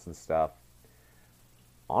worlds and stuff.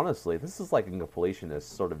 Honestly, this is like a completionist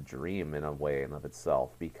sort of dream in a way in of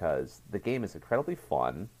itself, because the game is incredibly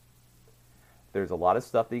fun. There's a lot of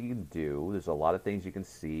stuff that you can do. There's a lot of things you can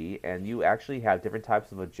see, and you actually have different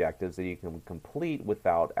types of objectives that you can complete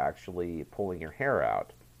without actually pulling your hair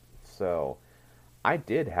out. So, I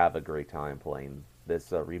did have a great time playing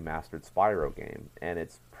this remastered Spyro game, and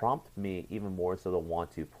it's prompted me even more so to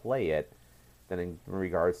want to play it than in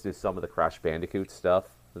regards to some of the Crash Bandicoot stuff,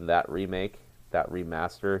 that remake, that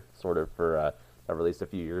remaster, sort of for that released a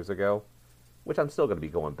few years ago, which I'm still going to be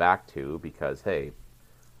going back to because, hey,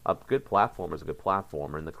 a good platformer is a good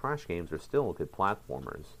platformer, and the Crash games are still good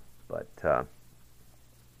platformers. But,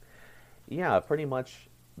 yeah, pretty much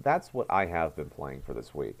that's what I have been playing for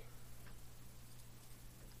this week.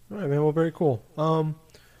 All right, man. Well, very cool.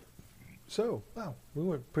 So, wow, we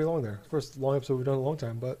went pretty long there. First long episode we've done in a long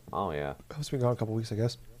time, but Oh, yeah. it's been gone a couple weeks, I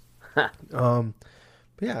guess. But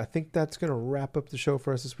yeah, I think that's going to wrap up the show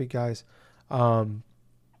for us this week, guys.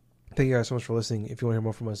 Thank you guys so much for listening. If you want to hear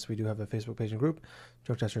more from us, we do have a Facebook page and group,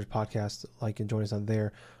 Drunk Dash Nerds Podcast. Like and join us on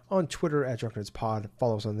there. On Twitter at Drunk Nerds Pod.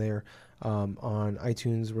 Follow us on there. On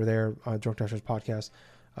iTunes, we're there. Drunk Dash Nerds Podcast.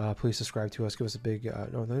 Please subscribe to us. Give us a big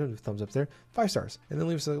thumbs up there. 5 stars. And then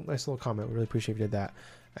leave us a nice little comment. We really appreciate if you did that.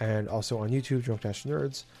 And also on YouTube, Drunk Dash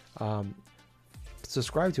Nerds.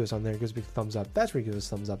 Subscribe to us on there. Give us a big thumbs up. That's where you give us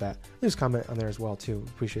a thumbs up at. Leave us a comment on there as well, too.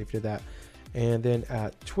 Appreciate if you did that. And then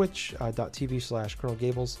at twitch.tv/Colonel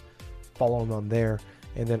Gables. Follow them on there.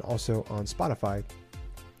 And then also on Spotify,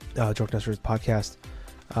 Drunk Dash Nerds Podcast.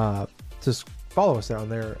 Just follow us there on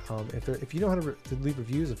there. If you know how to leave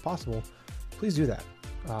reviews, if possible, please do that.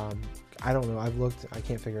 I don't know. I've looked. I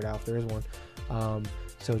can't figure it out if there is one.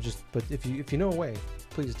 But if you know a way,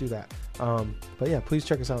 please do that. But yeah, please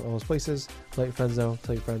check us out in all those places. Let your friends know.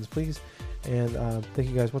 Tell your friends, please. And thank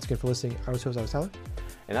you guys once again for listening. I was Tyler.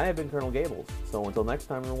 And I have been Colonel Gables. So until next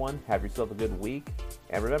time, everyone, have yourself a good week.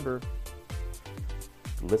 And remember,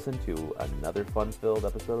 listen to another fun-filled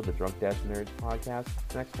episode of the Drunk Dash Nerds podcast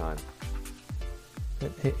next time.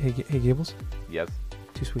 Hey, Gables? Yes?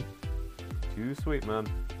 Too sweet. Too sweet, man.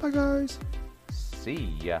 Bye, guys.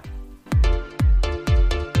 See ya.